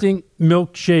tasting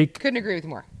milkshake Couldn't agree with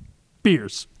you more.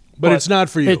 beers. But it's not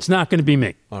for you. It's not going to be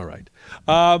me. All right.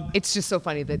 It's just so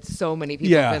funny that so many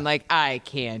people have been like, I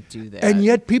can't do that. And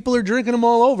yet people are drinking them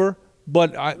all over.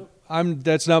 But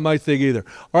that's not my thing either.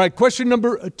 All right. Question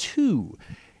number 2.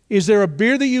 Is there a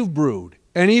beer that you've brewed,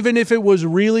 and even if it was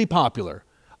really popular,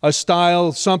 a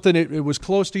style, something, it was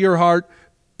close to your heart,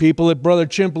 people at Brother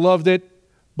Chimp loved it,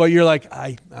 but you're like,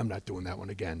 I'm not doing that one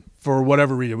again for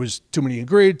whatever reason. It was too many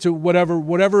ingredients, to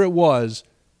whatever it was.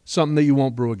 something that you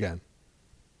won't brew again?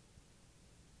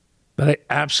 That I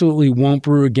absolutely won't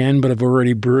brew again, but I've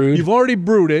already brewed. You've already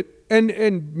brewed it,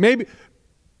 and maybe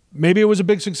it was a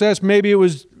big success. Maybe it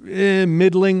was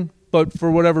middling, but for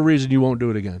whatever reason, you won't do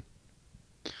it again.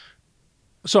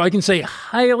 So I can say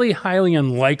highly, highly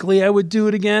unlikely I would do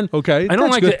it again. Okay, I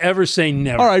don't like good. to ever say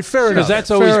never. All right, fair enough. Because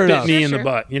that's always fair bit enough. me in the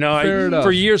butt. You know, Fair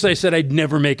for years I said I'd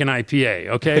never make an IPA.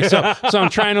 Okay, so I'm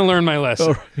trying to learn my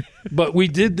lesson. Right. But we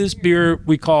did this beer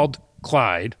we called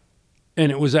Clyde,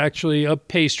 and it was actually a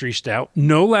pastry stout,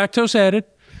 no lactose added,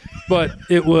 but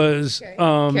it was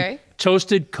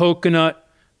toasted coconut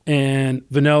and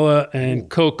vanilla and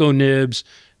cocoa nibs.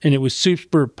 And it was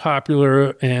super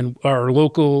popular, and our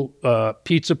local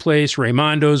pizza place,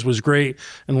 Raimondo's, was great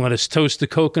and let us toast the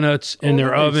coconuts in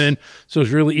their oven. So it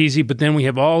was really easy. But then we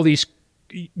have all these,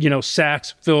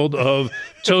 sacks filled of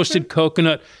toasted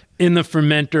coconut in the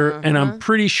fermenter. And I'm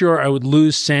pretty sure I would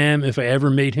lose Sam if I ever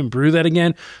made him brew that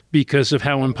again because of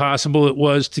how impossible it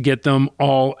was to get them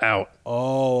all out.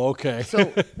 Oh, okay.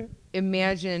 So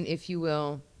imagine, if you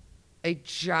will, a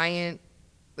giant...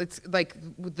 It's like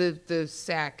the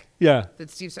sack. Yeah.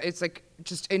 That Steve said. It's like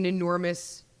just an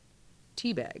enormous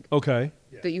tea bag. Okay.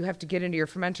 That you have to get into your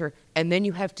fermenter, and then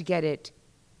you have to get it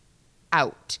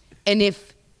out. And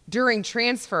if during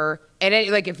transfer, and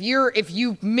if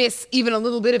you miss even a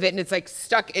little bit of it, and it's like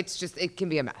stuck, it can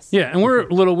be a mess. Yeah, and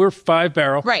we're 5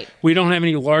 barrel. Right. We don't have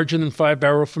any larger than 5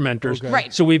 barrel fermenters. Okay.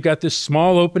 Right. So we've got this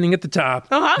small opening at the top.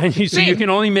 And you can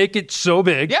only make it so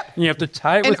big. Yep. And you have to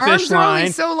tie it And with fish arms are only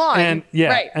line. so long. And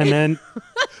Right. and then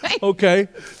Okay.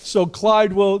 So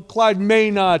Clyde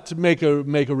may not make a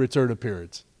return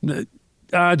appearance. the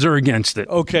odds are against it.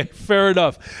 Okay, fair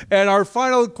enough. And our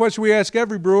final question we ask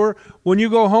every brewer, when you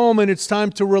go home and it's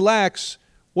time to relax,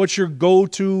 what's your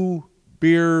go-to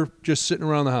beer just sitting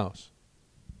around the house?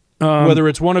 Whether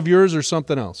it's one of yours or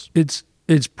something else.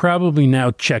 It's probably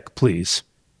now Czech Please.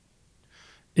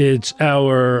 It's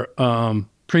our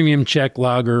premium Czech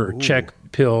lager or Czech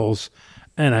pills.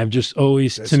 And I've just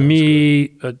always, to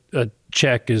me, a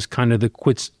Czech is kind of the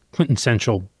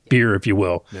quintessential beer, if you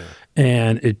will. Yeah.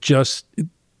 And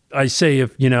I say,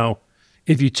 if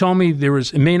you told me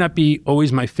it may not be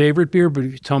always my favorite beer, but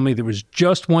if you told me there was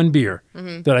just one beer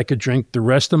that I could drink the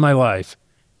rest of my life,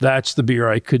 that's the beer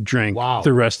I could drink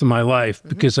the rest of my life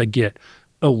because I get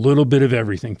a little bit of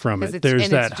everything from it. There's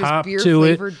that hop to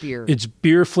it. Beer. It's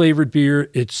beer flavored beer.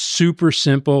 It's super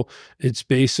simple. It's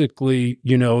basically,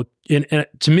 and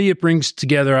to me, it brings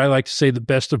together, I like to say, the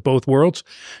best of both worlds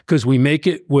because we make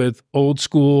it with old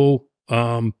school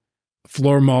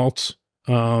floor malts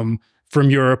from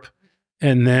Europe.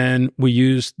 And then we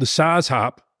use the Saaz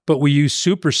hop, but we use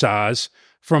Super Saaz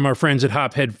from our friends at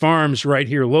Hophead Farms right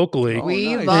here locally.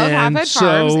 We love Hophead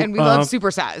Farms, and we love Super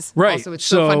Saaz. Right. Also, it's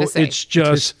so fun to say. It's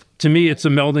just, to me, it's a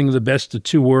melding of the best of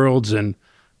two worlds. And,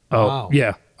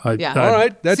 yeah. All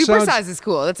right. Super Saaz is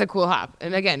cool. That's a cool hop.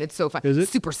 And again, it's so fun. Is it?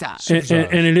 Super Saaz.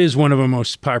 And it is one of our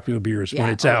most popular beers when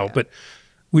it's out. Yeah. But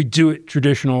we do it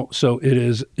traditional. So it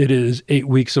is 8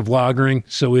 weeks of lagering.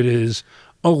 So it is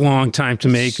a long time to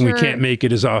make, and we can't make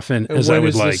it as often as I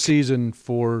would like. When is the season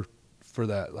for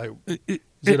that? Like, is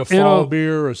it a fall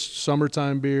beer or a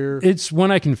summertime beer? It's when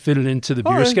I can fit it into the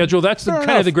beer schedule. That's kind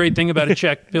of the great thing about a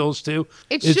Czech Pils too.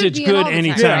 It's good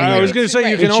anytime. Yeah, I was going to say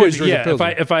you can always drink a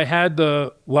Pilsner. If I had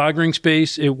the lagering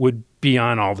space, it would be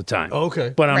on all the time.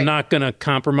 Okay. But I'm not going to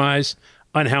compromise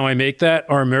on how I make that.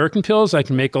 Our American Pils I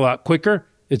can make a lot quicker.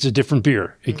 It's a different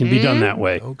beer. It can be done that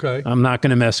way. Okay. I'm not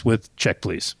going to mess with Czech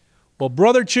Please. Well,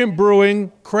 Brother Chimp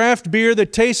Brewing, craft beer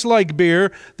that tastes like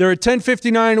beer. They're at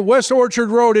 1059 West Orchard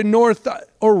Road in North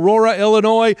Aurora,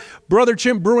 Illinois.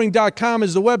 BrotherChimpBrewing.com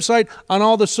is the website. On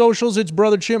all the socials, it's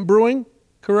Brother Chimp Brewing,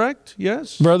 correct?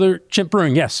 Yes? Brother Chimp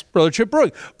Brewing, yes. Brother Chimp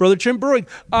Brewing. Brother Chimp Brewing.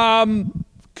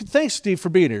 Thanks, Steve, for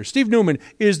being here. Steve Newman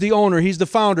is the owner. He's the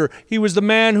founder. He was the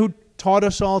man who taught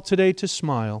us all today to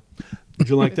smile. Did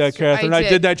you like that, Catherine? I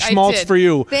did that schmaltz for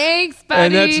you. Thanks,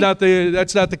 buddy. And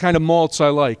that's not the kind of malts I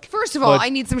like. First of all, I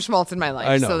need some schmaltz in my life,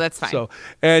 I know. so that's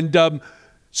fine.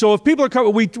 So if people are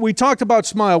coming, we talked about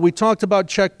Smile, we talked about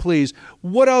Czech Please.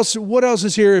 What else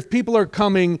is here? If people are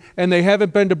coming and they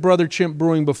haven't been to Brother Chimp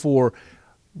Brewing before,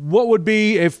 what would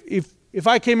be if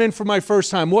I came in for my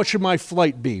first time? What should my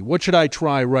flight be? What should I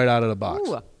try right out of the box?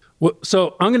 Ooh. Well,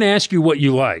 so I'm going to ask you what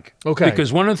you like. Okay.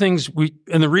 Because one of the things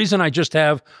and the reason I just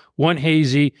have one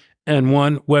hazy and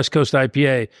one West Coast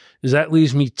IPA is that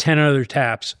leaves me 10 other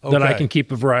taps that I can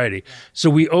keep a variety.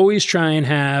 So we always try and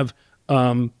have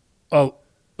a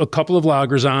a couple of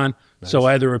lagers on. Nice. So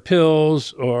either a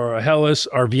Pils or a Helles.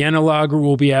 Our Vienna lager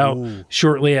will be out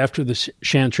shortly after the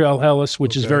Chantrell Helles,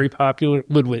 which is very popular,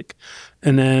 Ludwig.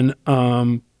 And then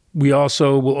we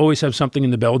also will always have something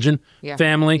in the Belgian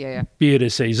family, be it a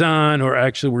Saison, or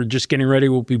actually we're just getting ready.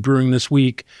 We'll be brewing this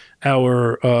week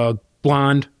our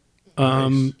blonde,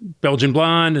 Belgian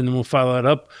blonde, and then we'll follow that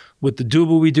up with the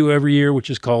double we do every year, which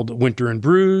is called Winter in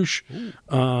Bruges.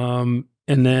 And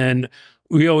then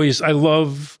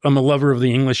I'm a lover of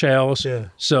the English ales. Yeah.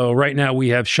 So right now we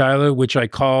have Shiloh, which I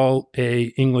call a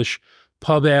English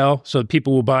pub ale. So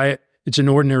people will buy it. It's an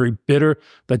ordinary bitter,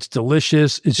 but it's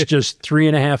delicious. It's just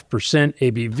 3.5%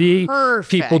 ABV. Perfect.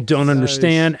 People don't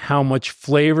understand how much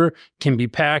flavor can be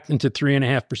packed into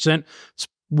 3.5%. It's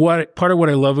part of what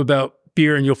I love about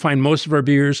beer, and you'll find most of our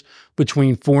beers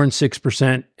between 4 and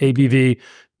 6% ABV,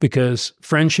 because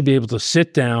friends should be able to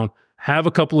sit down, have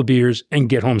a couple of beers, and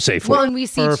get home safely. Well, and we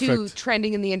see too,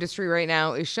 trending in the industry right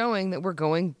now is showing that we're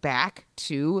going back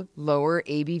to lower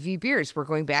ABV beers. We're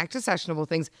going back to sessionable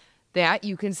things that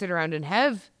you can sit around and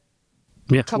have.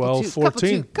 Yeah, 12,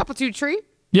 14. Couple two tree.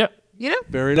 Yeah. You know?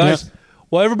 Very nice. Yeah.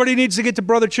 Well, everybody needs to get to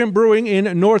Brother Chimp Brewing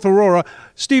in North Aurora.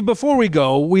 Steve, before we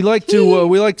go, we like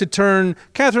to turn.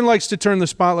 Catherine likes to turn the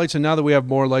spotlights, and now that we have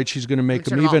more lights, she's going to make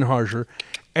them even harsher.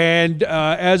 And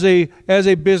as a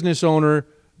business owner,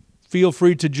 feel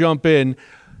free to jump in.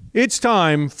 It's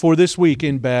time for This Week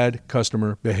in Bad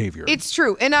Customer Behavior. It's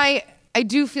true, and I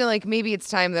do feel like maybe it's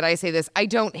time that I say this. I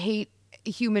don't hate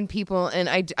human people, and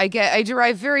I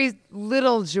derive very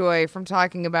little joy from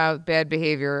talking about bad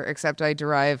behavior, except I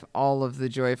derive all of the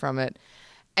joy from it.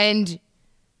 And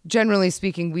generally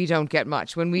speaking, we don't get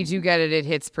much. When we do get it, it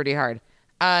hits pretty hard.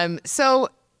 So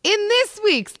in this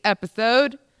week's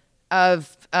episode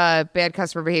of Bad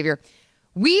Customer Behavior,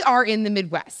 we are in the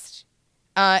Midwest,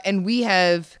 and we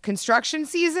have construction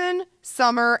season,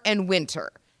 summer, and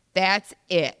winter. That's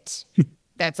it.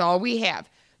 That's all we have.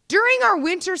 During our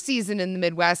winter season in the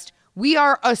Midwest, we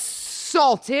are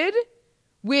assaulted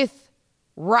with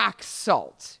rock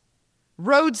salt.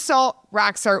 Road salt,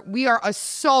 rock salt. We are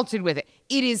assaulted with it.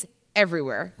 It is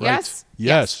everywhere. Right.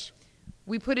 Yes.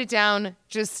 We put it down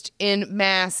just in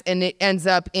mass, and it ends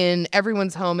up in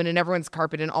everyone's home and in everyone's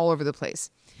carpet and all over the place.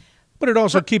 But it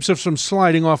also keeps us from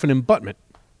sliding off an embutment.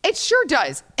 It sure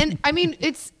does. And I mean,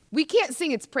 we can't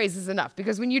sing its praises enough,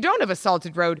 because when you don't have a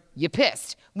salted road, you're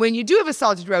pissed. When you do have a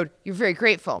salted road, you're very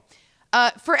grateful.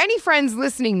 For any friends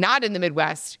listening not in the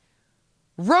Midwest,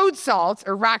 road salt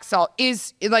or rock salt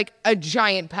is like a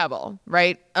giant pebble,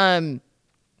 right?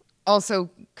 Also,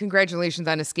 congratulations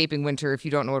on escaping winter if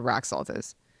you don't know what rock salt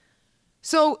is.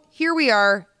 So here we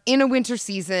are in a winter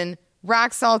season,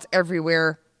 rock salt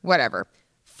everywhere, whatever.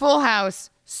 Full house,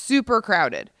 super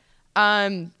crowded.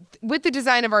 With the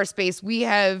design of our space, we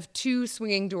have 2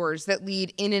 swinging doors that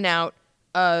lead in and out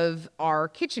of our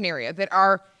kitchen area that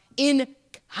are in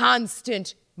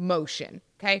constant motion,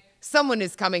 okay? Someone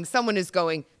is coming, someone is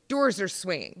going, doors are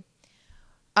swinging.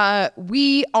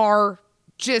 We are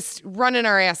just running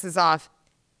our asses off,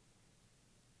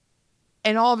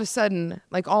 and all of a sudden,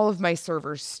 like, all of my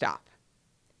servers stop,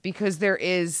 because there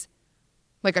is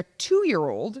like a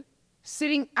 2-year-old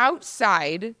sitting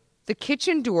outside the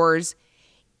kitchen doors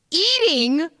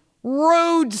eating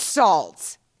road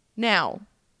salt. Now,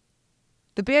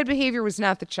 the bad behavior was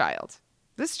not the child.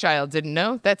 This child didn't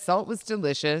know that salt was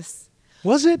delicious.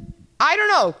 Was it? I don't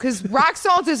know, because rock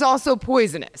salt is also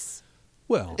poisonous.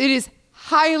 Well, it is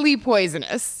highly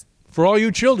poisonous. For all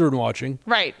you children watching,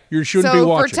 right? You shouldn't be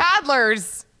watching. So for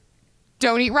toddlers,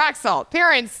 don't eat rock salt.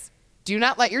 Parents, do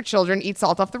not let your children eat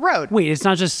salt off the road. Wait, it's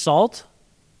not just salt?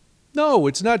 No,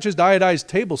 it's not just iodized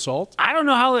table salt. I don't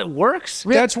know how it works.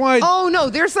 That's why. Oh, no,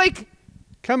 there's like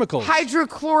chemicals.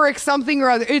 Hydrochloric something or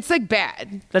other. It's like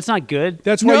bad. That's not good.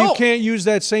 That's why you can't use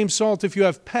that same salt if you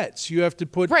have pets. You have to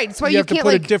put that's why you have to can't,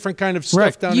 put like, a different kind of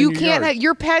stuff down in your yard. You can't have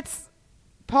your pets'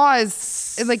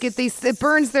 paws, like it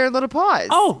burns their little paws.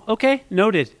 Oh, okay.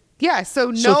 Noted. Yeah,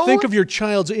 so think of your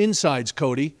child's insides,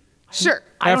 Cody. Sure.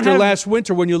 After last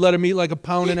winter when you let him eat like 1.5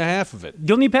 pounds of it.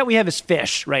 The only pet we have is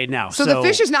fish right now. So the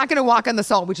fish is not going to walk on the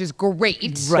salt, which is great.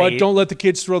 Right. But don't let the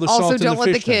kids throw the salt in the fish. Also, don't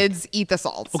let the kids eat the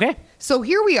salt. Okay. So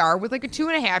here we are with like a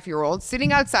 2.5-year-old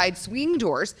sitting outside swinging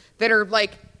doors that are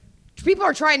like, people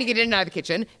are trying to get in and out of the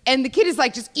kitchen, and the kid is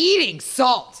like just eating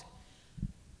salt.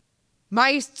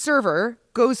 My server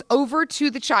goes over to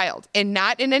the child, and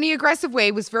not in any aggressive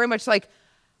way, was very much like,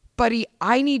 buddy,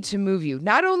 I need to move you.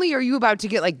 Not only are you about to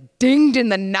get like dinged in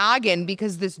the noggin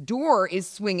because this door is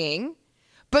swinging,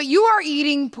 but you are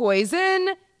eating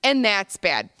poison, and that's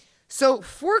bad. So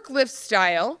forklift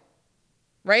style,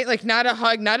 right? Like not a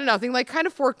hug, not a nothing, like kind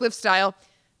of forklift style.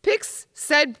 picks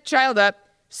said child up,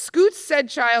 scoots said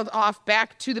child off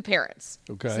back to the parents.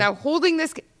 Okay. So now holding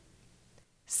this.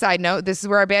 Side note, this is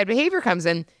where our bad behavior comes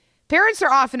in. Parents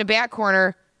are off in a back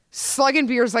corner, slugging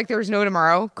beers like there's no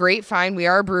tomorrow. Great, fine. We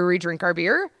are a brewery, drink our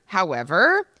beer.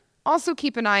 However, also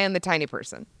keep an eye on the tiny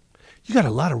person. You got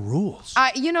a lot of rules.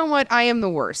 You know what? I am the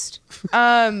worst.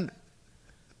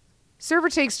 Server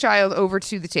takes child over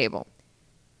to the table.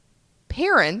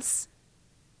 Parents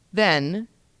then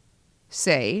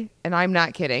say, and I'm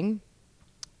not kidding,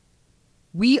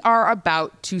 we are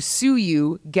about to sue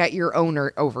you. Get your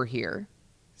owner over here.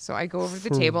 So I go over to the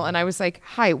table and I was like,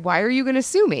 hi, why are you going to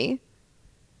sue me?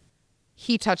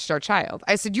 He touched our child.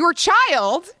 I said, your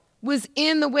child was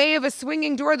in the way of a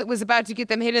swinging door that was about to get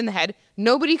them hit in the head.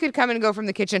 Nobody could come and go from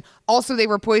the kitchen. Also, they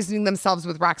were poisoning themselves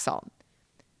with rock salt.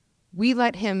 We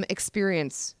let him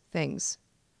experience things.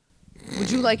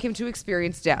 Would you like him to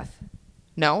experience death?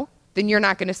 No? Then you're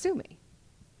not going to sue me.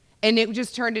 And it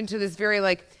just turned into this very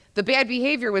the bad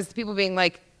behavior was people being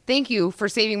like, thank you for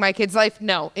saving my kid's life.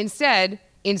 No. Instead,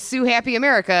 in Sue Happy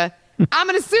America, I'm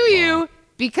going to sue you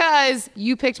because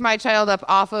you picked my child up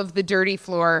off of the dirty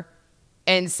floor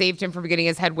and saved him from getting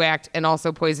his head whacked and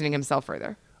also poisoning himself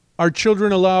further. Are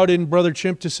children allowed in Brother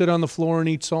Chimp to sit on the floor and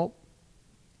eat salt?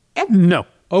 No.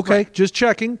 Okay, Right. just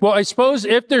checking. Well, I suppose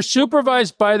if they're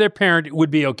supervised by their parent, it would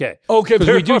be okay. Okay,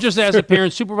 because we do just as a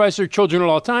parent supervise their children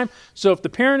all the time. So if the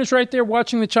parent is right there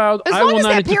watching the child, As I long will as not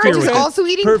that interfere parent is with it. also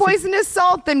eating Perfect. poisonous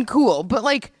salt, then cool. But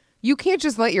you can't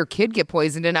just let your kid get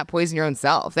poisoned and not poison your own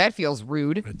self. That feels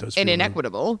rude It does and feel rude.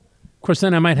 inequitable. Of course,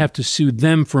 then I might have to sue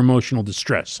them for emotional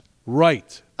distress.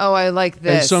 Right. Oh, I like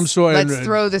this. some sort- Let's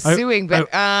throw the suing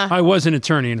back. I was an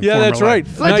attorney in a Yeah, former that's right.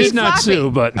 life. I Nice- did not Floppy. sue,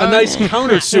 but A nice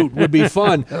countersuit would be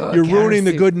fun. You're ruining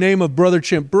the countersuit. good name of Brother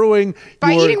Chimp Brewing.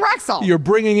 By You're- eating rock salt. You're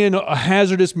bringing in a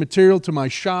hazardous material to my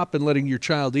shop and letting your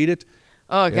child eat it.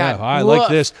 Oh, God. Yeah, I like Woof.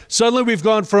 this. Suddenly we've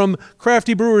gone from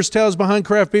Crafty Brewers Tales Behind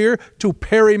Craft Beer to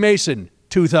Perry Mason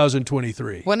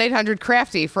 2023.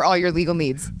 1-800-CRAFTY for all your legal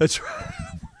needs. That's right.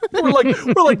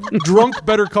 We're like drunk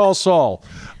Better Call Saul.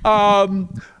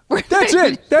 That's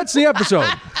it. That's the episode.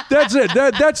 That's it.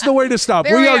 That's the way to stop.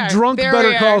 There We we are are. drunk There Better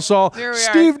we Call are. Saul. There we are.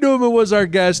 Steve Newman was our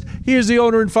guest. He is the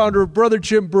owner and founder of Brother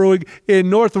Chimp Brewing in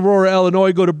North Aurora,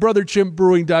 Illinois. Go to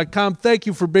brotherchimpbrewing.com. Thank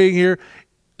you for being here.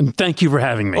 and thank you for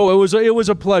having me. Oh, it was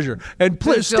a pleasure. And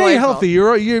was stay delightful. healthy.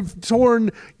 You've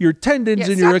torn your tendons Yeah,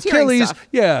 and your stop tearing Achilles. stuff.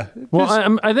 Yeah. Well,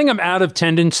 Just- I think I'm out of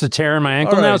tendons to tear in my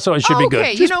ankle All right. now, so I should be good.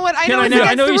 Okay, you know what? I know Yeah, it's I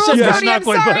against know the you rules, said that's Cody, not I'm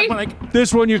quite, but sorry. I'm like,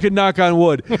 This one you can knock on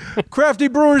wood. Crafty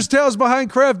Brewers Tales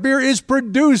Behind Craft Beer is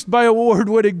produced by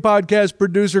award-winning podcast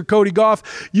producer Cody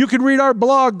Goff. You can read our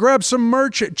blog, grab some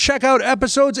merch, check out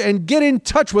episodes, and get in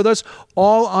touch with us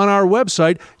all on our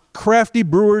website,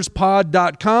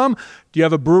 craftybrewerspod.com. Do you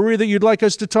have a brewery that you'd like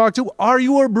us to talk to? Are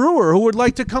you a brewer who would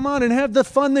like to come on and have the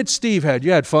fun that Steve had?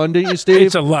 You had fun, didn't you, Steve?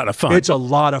 It's a lot of fun. It's a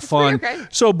lot of fun. Okay.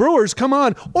 So brewers, come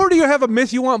on. Or do you have a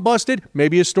myth you want busted?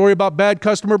 Maybe a story about bad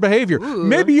customer behavior.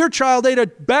 Maybe your child ate a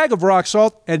bag of rock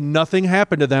salt and nothing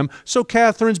happened to them. So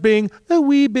Catherine's being a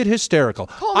wee bit hysterical.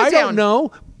 Calm it I down. don't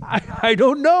know. I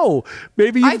don't know.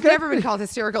 Maybe you've I've got- never been called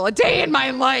hysterical a day in my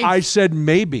life. I said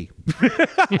maybe.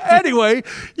 Anyway,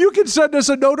 you can send us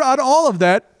a note on all of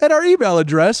that at our email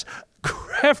address,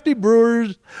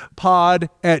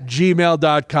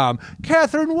 craftybrewerspod@gmail.com.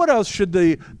 Catherine, what else should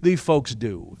the folks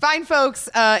do? Fine folks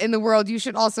in the world, you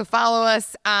should also follow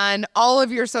us on all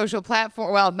of your social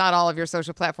platforms. Well, not all of your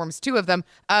social platforms, 2 of them.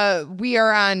 We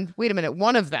are on, wait a minute,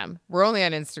 1 of them. We're only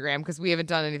on Instagram because we haven't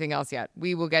done anything else yet.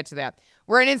 We will get to that.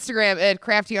 We're on Instagram at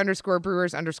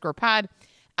crafty_brewers_pod.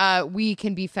 We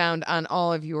can be found on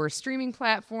all of your streaming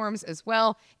platforms as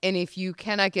well. And if you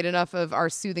cannot get enough of our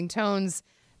soothing tones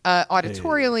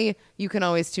auditorially, you can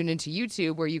always tune into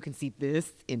YouTube where you can see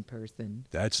this in person.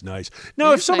 That's nice. Now,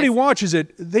 It if is somebody nice. watches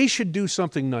it, they should do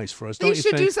something nice for us, They don't you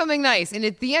should think? do something nice. And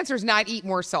the answer is not eat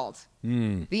more salt.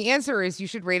 The answer is you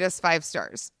should rate us 5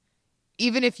 stars.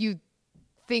 Even if you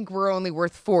think we're only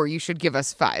worth 4, you should give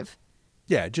us 5.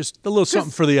 Yeah, just a little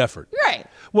something for the effort. Right.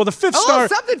 Well, the 5th A star,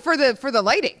 little something for the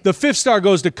lighting. the 5th star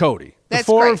goes to Cody. That's the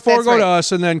 4 great. go That's to right.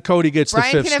 us, and then Cody gets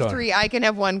Brian the 5th can have star. 3. I can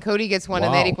have 1. Cody gets 1,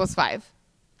 and Wow. that equals 5.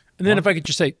 and then if I could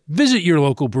just say, visit your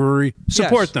local brewery,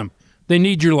 support Yes. them. They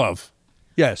need your love.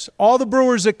 Yes, all the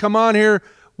brewers that come on here,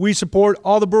 we support.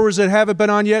 All the brewers that haven't been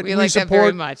on yet, We like that support.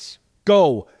 very much.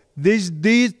 Go. These.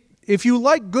 If you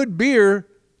like good beer,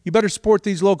 you better support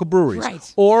these local breweries.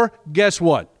 Right. Or guess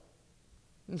what?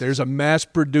 There's a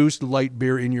mass-produced light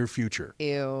beer in your future.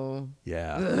 Ew.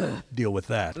 Yeah, deal with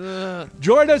that.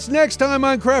 Join us next time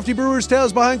on Crafty Brewers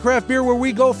Tales Behind Craft Beer, where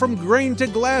we go from grain to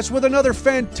glass with another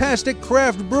fantastic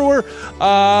craft brewer.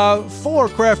 For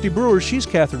Crafty Brewers, she's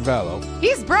Catherine Vallow.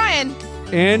 He's Brian.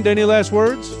 And any last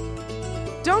words?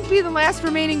 Don't be the last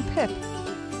remaining Pip.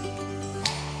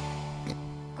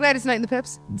 Gladys Knight and the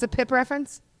Pips. It's a Pip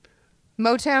reference.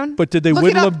 Motown. But did they Look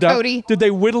whittle it up, them down? Cody. Did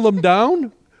they whittle them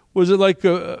down? Was it like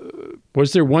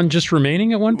Was there one just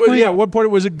remaining at one point? yeah, at one point it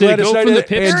was a Did it Gladys go Knight from the and-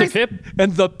 Pips to and- Pip?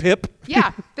 and the Pip.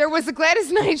 Yeah, there was a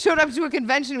Gladys Knight showed up to a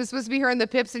convention. It was supposed to be her and the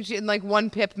Pips, and like one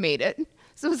Pip made it.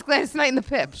 So it was Gladys Knight and the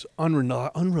Pips.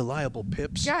 Unreliable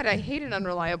Pips. God, I hate an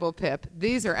unreliable Pip.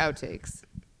 These are outtakes.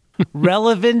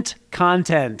 Relevant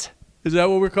content. Is that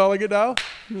what we're calling it now?